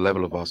kind of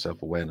level of our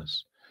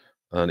self-awareness.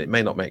 And it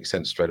may not make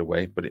sense straight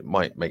away, but it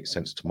might make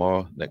sense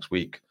tomorrow, next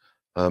week.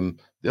 The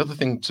other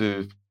thing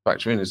to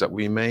factor in is that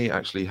we may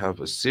actually have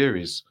a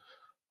series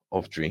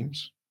of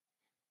dreams.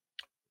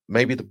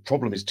 Maybe the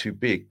problem is too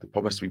big. The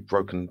problem has to be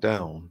broken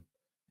down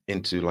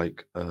into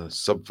like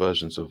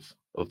subversions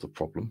of the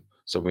problem.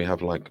 So we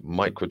have like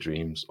micro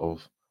dreams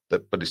of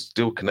that, but it's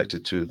still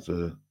connected to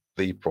the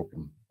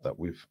problem that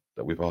we've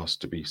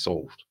asked to be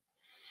solved.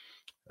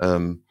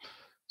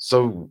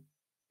 So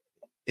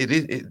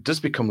it does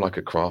become like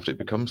a craft. It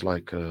becomes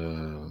like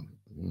not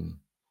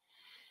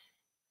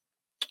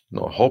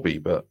a hobby,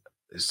 but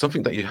it's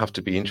something that you have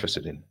to be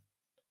interested in.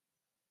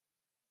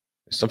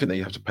 It's something that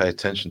you have to pay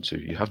attention to.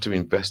 You have to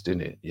invest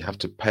in it. You have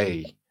to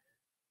pay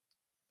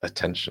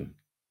attention.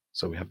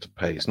 So we have to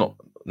pay. It's not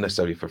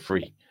necessarily for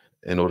free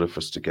in order for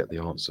us to get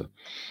the answer.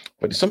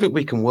 But it's something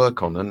we can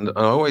work on. And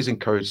I always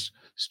encourage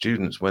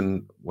students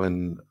when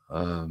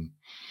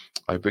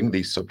I bring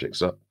these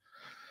subjects up.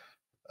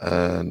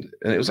 And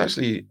it was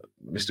actually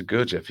Mr.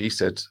 Gurdjieff. He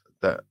said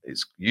that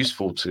it's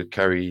useful to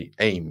carry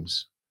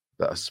aims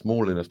that are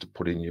small enough to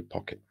put in your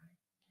pocket.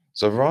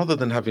 So rather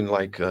than having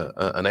like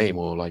an aim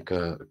or like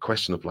a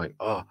question of like,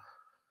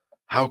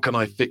 how can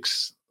I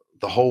fix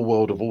the whole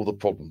world of all the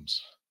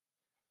problems?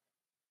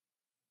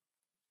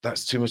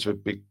 That's too much of a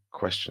big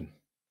question.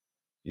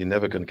 You're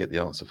never going to get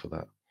the answer for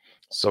that.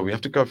 So we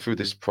have to go through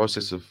this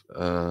process of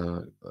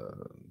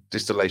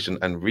distillation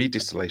and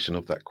redistillation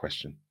of that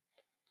question.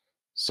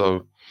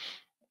 So,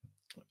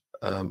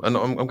 and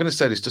I'm going to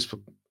say this just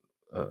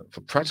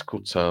for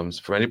practical terms,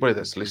 for anybody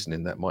that's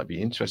listening that might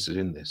be interested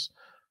in this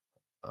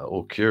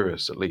or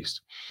curious at least.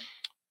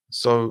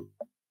 So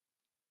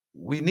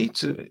we need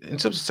to, in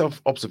terms of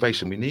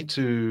self-observation, we need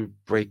to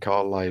break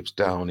our lives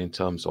down in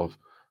terms of,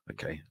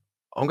 okay,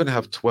 I'm going to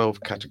have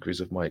 12 categories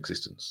of my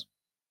existence.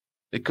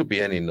 It could be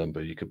any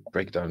number. You could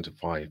break it down to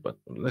 5, but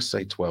let's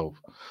say 12.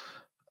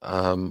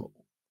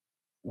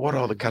 What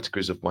are the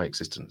categories of my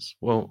existence?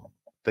 Well,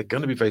 they're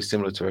going to be very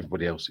similar to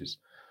everybody else's.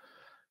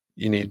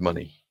 You need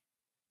money.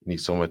 You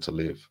need somewhere to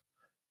live,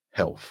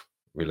 health,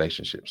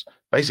 relationships.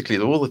 Basically,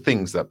 all the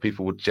things that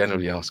people would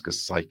generally ask a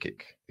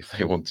psychic if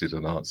they wanted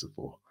an answer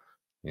for.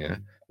 Yeah,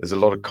 there's a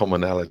lot of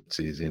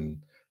commonalities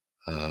in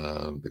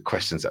the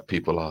questions that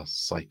people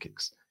ask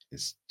psychics.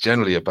 It's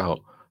generally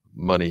about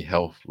money,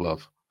 health,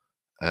 love,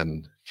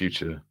 and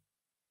future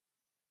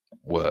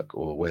work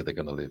or where they're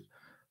going to live.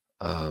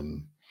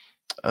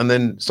 And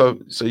then so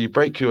you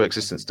break your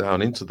existence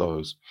down into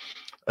those,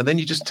 and then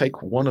you just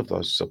take one of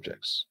those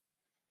subjects.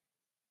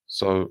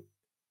 So,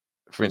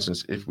 for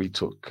instance, if we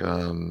took, I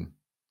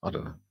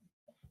don't know,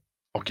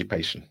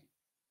 occupation,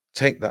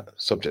 take that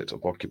subject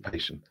of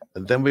occupation,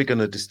 and then we're going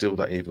to distill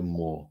that even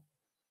more.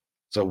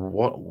 So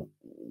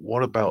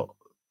what about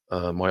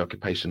my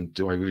occupation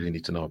do I really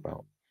need to know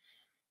about?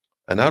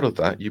 And out of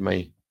that, you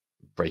may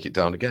break it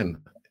down again.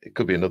 It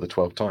could be another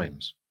 12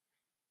 times.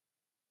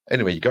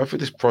 Anyway, you go through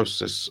this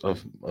process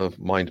of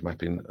mind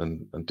mapping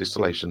and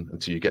distillation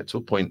until you get to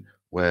a point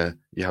where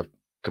you have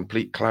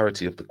complete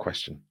clarity of the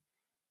question.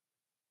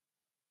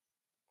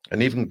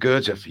 And even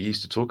Gurdjieff, he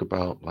used to talk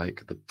about,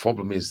 like, the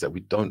problem is that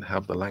we don't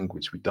have the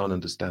language. We don't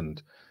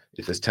understand.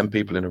 If there's 10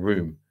 people in a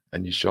room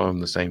and you show them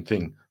the same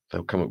thing,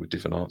 they'll come up with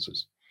different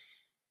answers.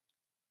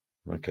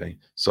 Okay,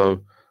 so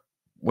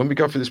when we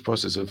go through this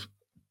process of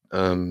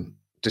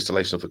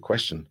distillation of the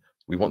question,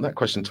 we want that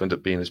question to end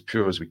up being as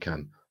pure as we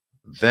can.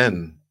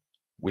 Then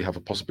we have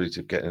a possibility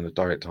of getting a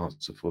direct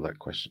answer for that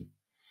question.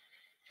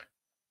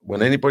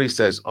 When anybody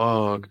says,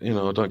 I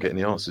don't get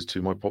any answers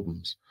to my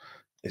problems,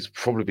 it's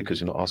probably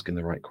because you're not asking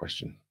the right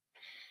question.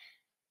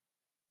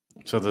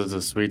 So there's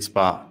a sweet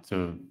spot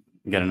to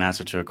get an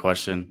answer to a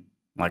question,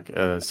 like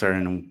a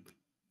certain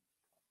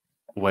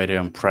way to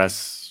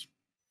impress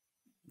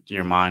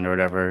your mind or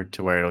whatever,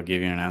 to where it'll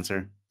give you an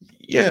answer.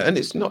 Yeah, and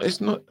it's not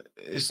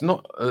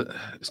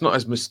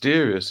as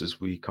mysterious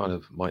as we kind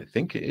of might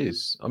think it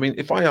is. I mean,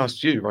 if I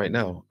asked you right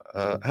now,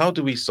 how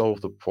do we solve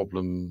the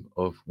problem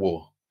of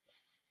war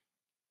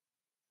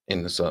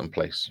in a certain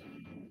place?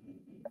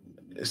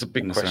 It's a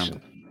big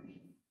question.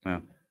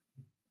 Yeah.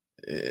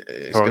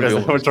 It's gonna Is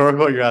be that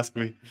rhetorical? You're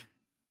asking me?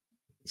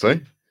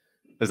 Sorry?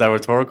 Is that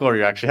rhetorical, or are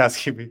you actually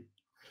asking me?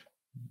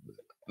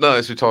 No,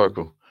 it's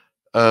rhetorical.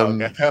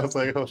 Okay. I was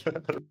like, I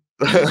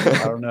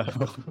don't know.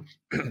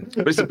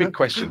 But it's a big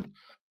question.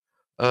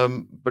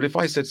 But if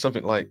I said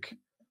something like,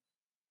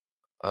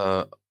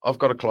 I've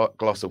got a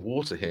glass of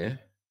water here,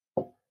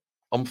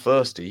 I'm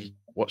thirsty,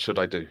 what should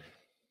I do?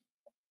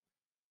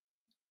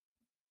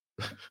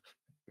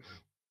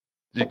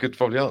 You could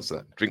probably answer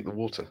that. Drink the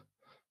water.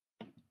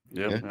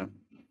 Yep. Yeah.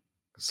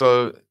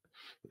 So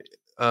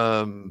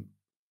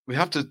we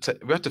have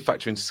to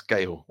factor in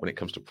scale when it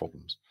comes to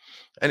problems.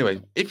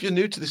 Anyway, if you're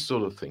new to this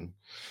sort of thing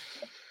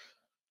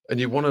and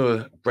you want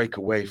to break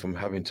away from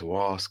having to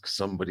ask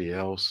somebody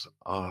else,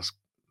 ask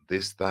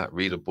this, that,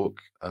 read a book,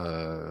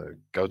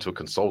 go to a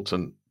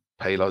consultant,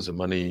 pay loads of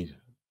money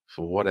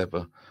for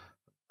whatever,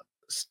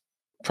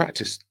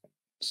 practice.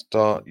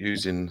 Start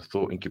using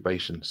thought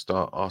incubation.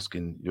 Start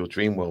asking your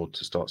dream world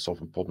to start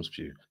solving problems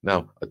for you.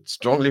 Now, I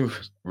strongly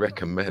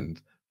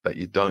recommend that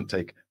you don't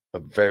take a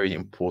very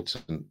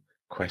important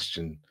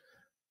question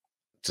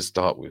to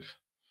start with.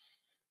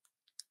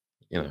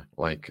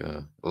 Like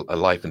a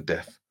life and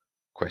death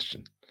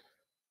question.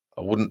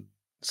 I wouldn't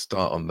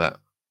start on that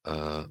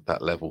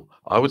level.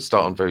 I would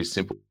start on very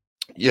simple.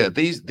 Yeah,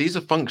 these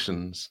are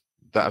functions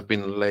that have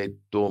been laid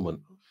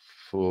dormant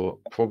for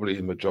probably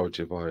the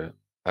majority of our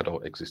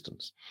adult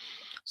existence.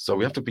 So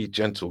we have to be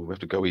gentle. We have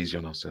to go easy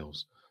on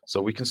ourselves.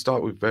 So we can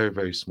start with very,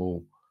 very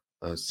small,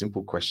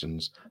 simple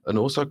questions, and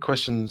also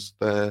questions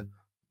there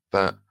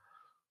that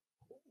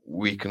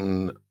we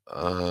can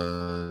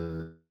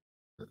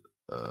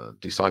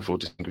decipher or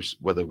distinguish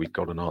whether we've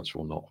got an answer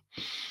or not.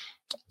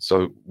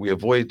 So we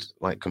avoid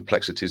like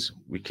complexities.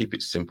 We keep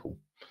it simple.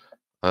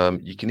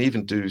 You can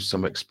even do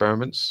some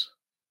experiments.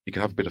 You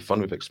can have a bit of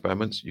fun with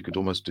experiments. You could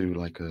almost do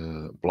like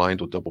a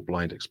blind or double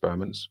blind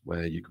experiments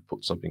where you could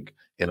put something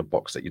in a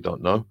box that you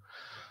don't know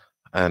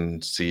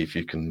and see if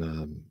you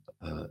can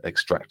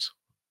extract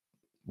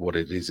what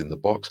it is in the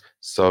box.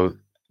 So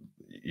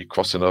you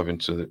cross it over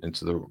into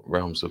the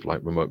realms of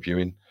like remote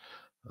viewing,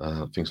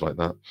 things like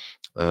that.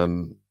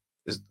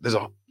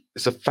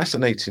 It's a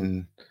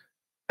fascinating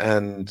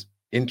and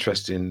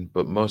interesting,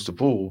 but most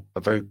of all,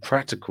 a very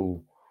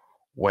practical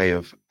way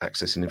of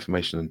accessing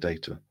information and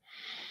data.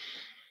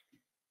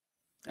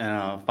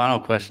 Final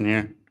question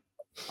here.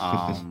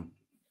 It's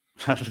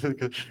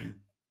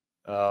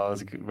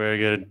very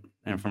good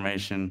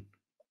information.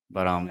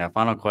 But yeah,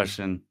 final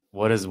question.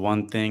 What is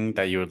one thing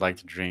that you would like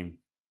to dream?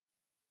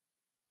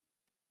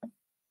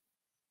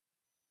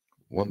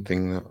 One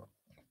thing that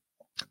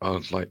I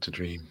would like to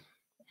dream.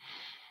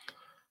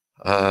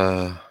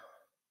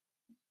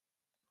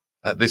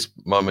 At this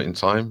moment in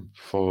time,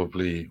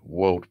 probably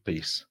world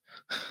peace.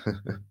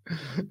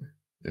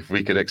 If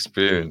we could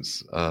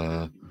experience,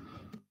 or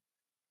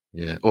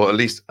at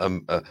least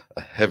a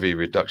heavy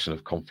reduction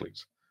of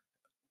conflict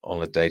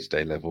on a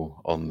day-to-day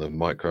level, on the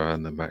micro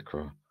and the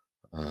macro.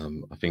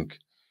 I think,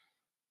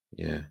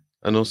 yeah.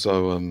 And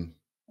also,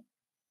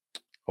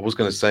 I was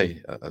going to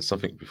say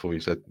something before you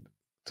said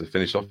to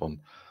finish off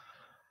on.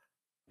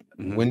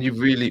 Mm-hmm. When you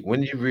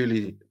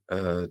really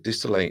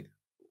distillate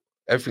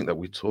everything that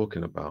we're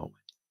talking about,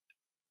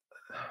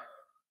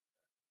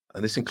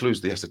 and this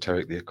includes the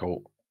esoteric, the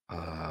occult,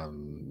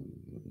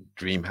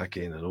 dream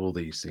hacking, and all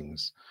these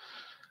things,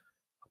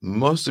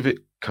 most of it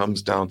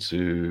comes down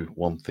to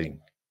one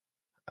thing,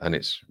 and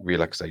it's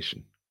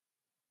relaxation.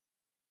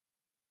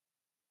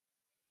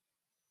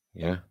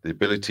 Yeah, the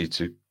ability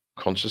to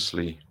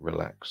consciously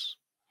relax.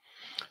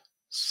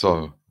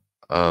 So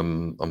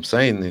I'm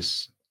saying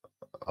this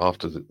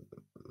after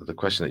the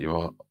question that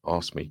you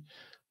asked me,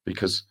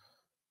 because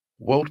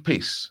world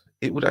peace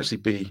it would actually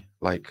be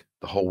like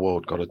the whole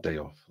world got a day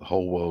off. The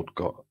whole world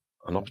got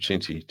an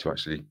opportunity to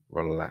actually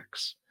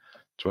relax,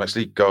 to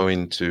actually go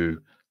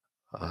into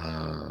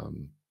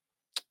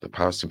the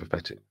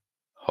parasympathetic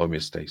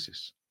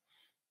homeostasis.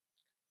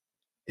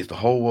 If the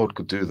whole world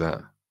could do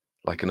that,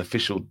 like an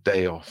official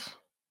day off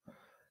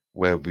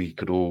where we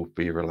could all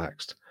be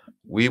relaxed,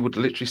 we would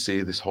literally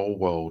see this whole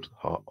world,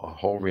 our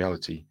whole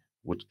reality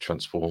would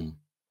transform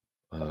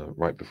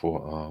right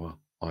before our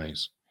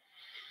eyes,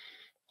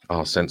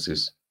 our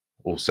senses,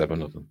 all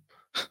 7 of them.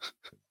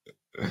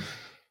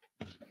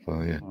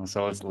 So yeah.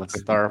 So let's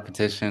start a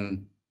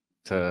petition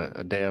to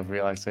a day of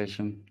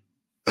relaxation.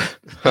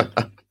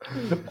 But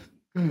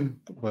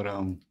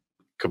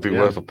could be yeah.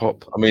 worth a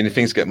pop. I mean, if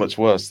things get much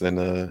worse, then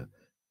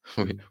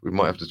we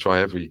might have to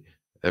try every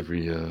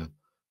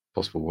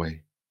possible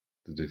way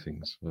to do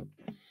things. But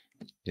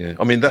yeah,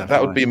 I mean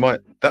that would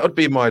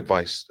be my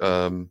advice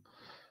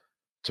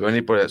to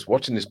anybody that's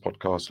watching this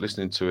podcast,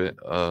 listening to it,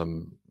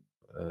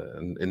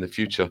 and in the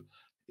future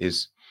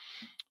is.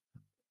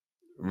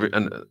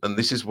 And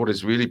this is what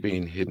is really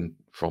being hidden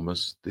from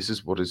us. This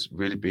is what is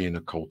really being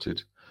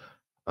occulted.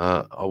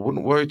 I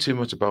wouldn't worry too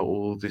much about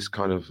all this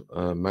kind of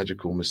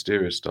magical,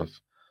 mysterious stuff.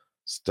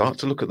 Start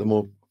to look at the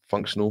more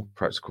functional,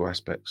 practical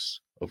aspects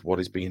of what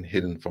is being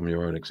hidden from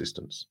your own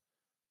existence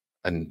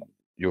and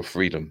your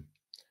freedom.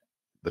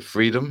 The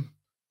freedom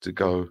to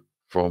go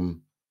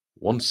from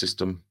one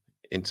system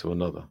into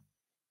another,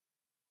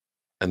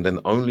 and then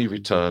only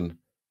return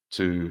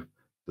to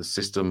the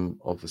system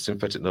of the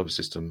sympathetic nervous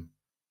system,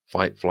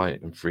 fight,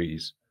 flight, and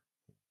freeze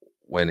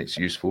when it's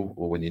useful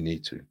or when you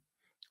need to.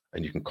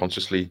 And you can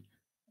consciously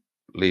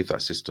leave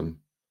that system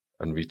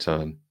and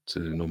return to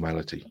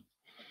normality.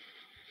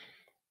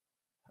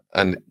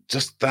 And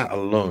just that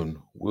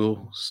alone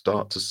will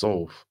start to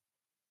solve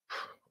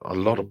a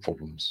lot of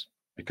problems,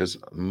 because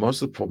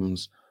most of the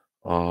problems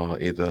are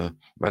either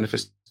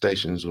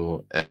manifestations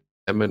or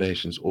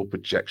emanations or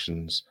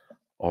projections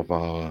of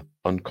our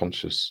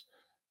unconscious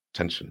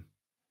tension.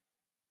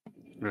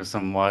 There's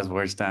some wise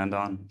words to end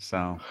on.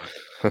 So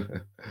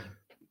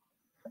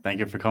thank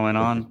you for coming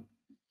on.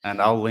 And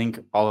I'll link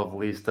all of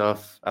Lee's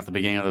stuff at the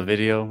beginning of the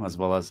video as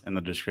well as in the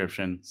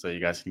description, so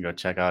you guys can go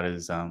check out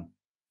his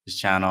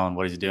channel and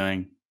what he's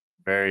doing.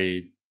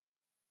 Very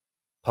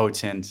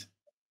potent,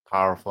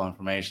 powerful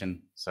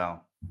information. So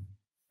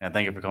yeah,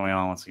 thank you for coming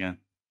on once again.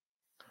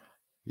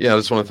 Yeah, I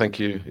just want to thank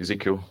you,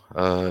 Ezekiel.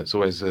 It's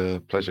always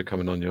a pleasure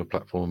coming on your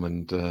platform,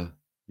 and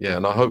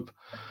and I hope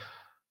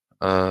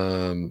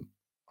and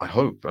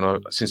I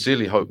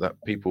sincerely hope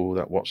that people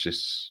that watch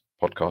this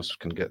podcast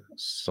can get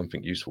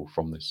something useful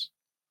from this.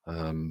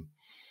 I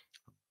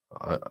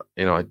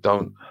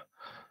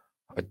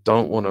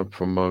don't want to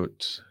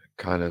promote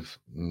kind of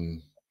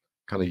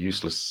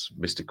useless,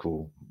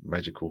 mystical,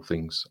 magical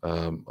things.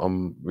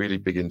 I'm really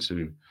big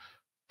into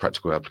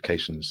practical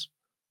applications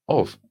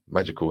of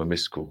magical and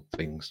mystical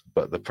things,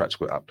 but the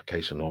practical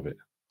application of it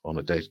on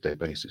a day-to-day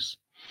basis.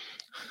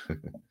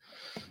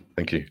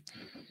 Thank you.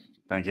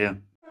 Thank you.